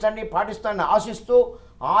పాటించండి, పాటిస్తానని ఆశిస్తూ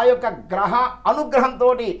ఆ యొక్క గ్రహ అనుగ్రహంతో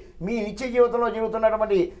మీ నిత్య జీవితంలో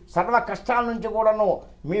జరుగుతున్నటువంటి సర్వ కష్టాల నుంచి కూడాను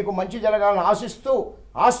మీకు మంచి జరగాలని ఆశిస్తూ,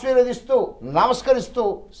 ఆశీర్వదిస్తూ, నమస్కరిస్తూ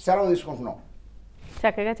సెలవు తీసుకుంటున్నాం.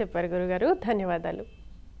 చక్కగా చెప్పారు గురుగారు, ధన్యవాదాలు.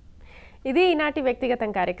 ఇది ఈనాటి వ్యక్తిగతం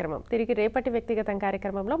కార్యక్రమం. తిరిగి రేపటి వ్యక్తిగతం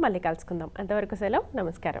కార్యక్రమంలో మళ్ళీ కలుసుకుందాం. అంతవరకు సెలవు,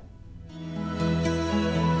 నమస్కారం.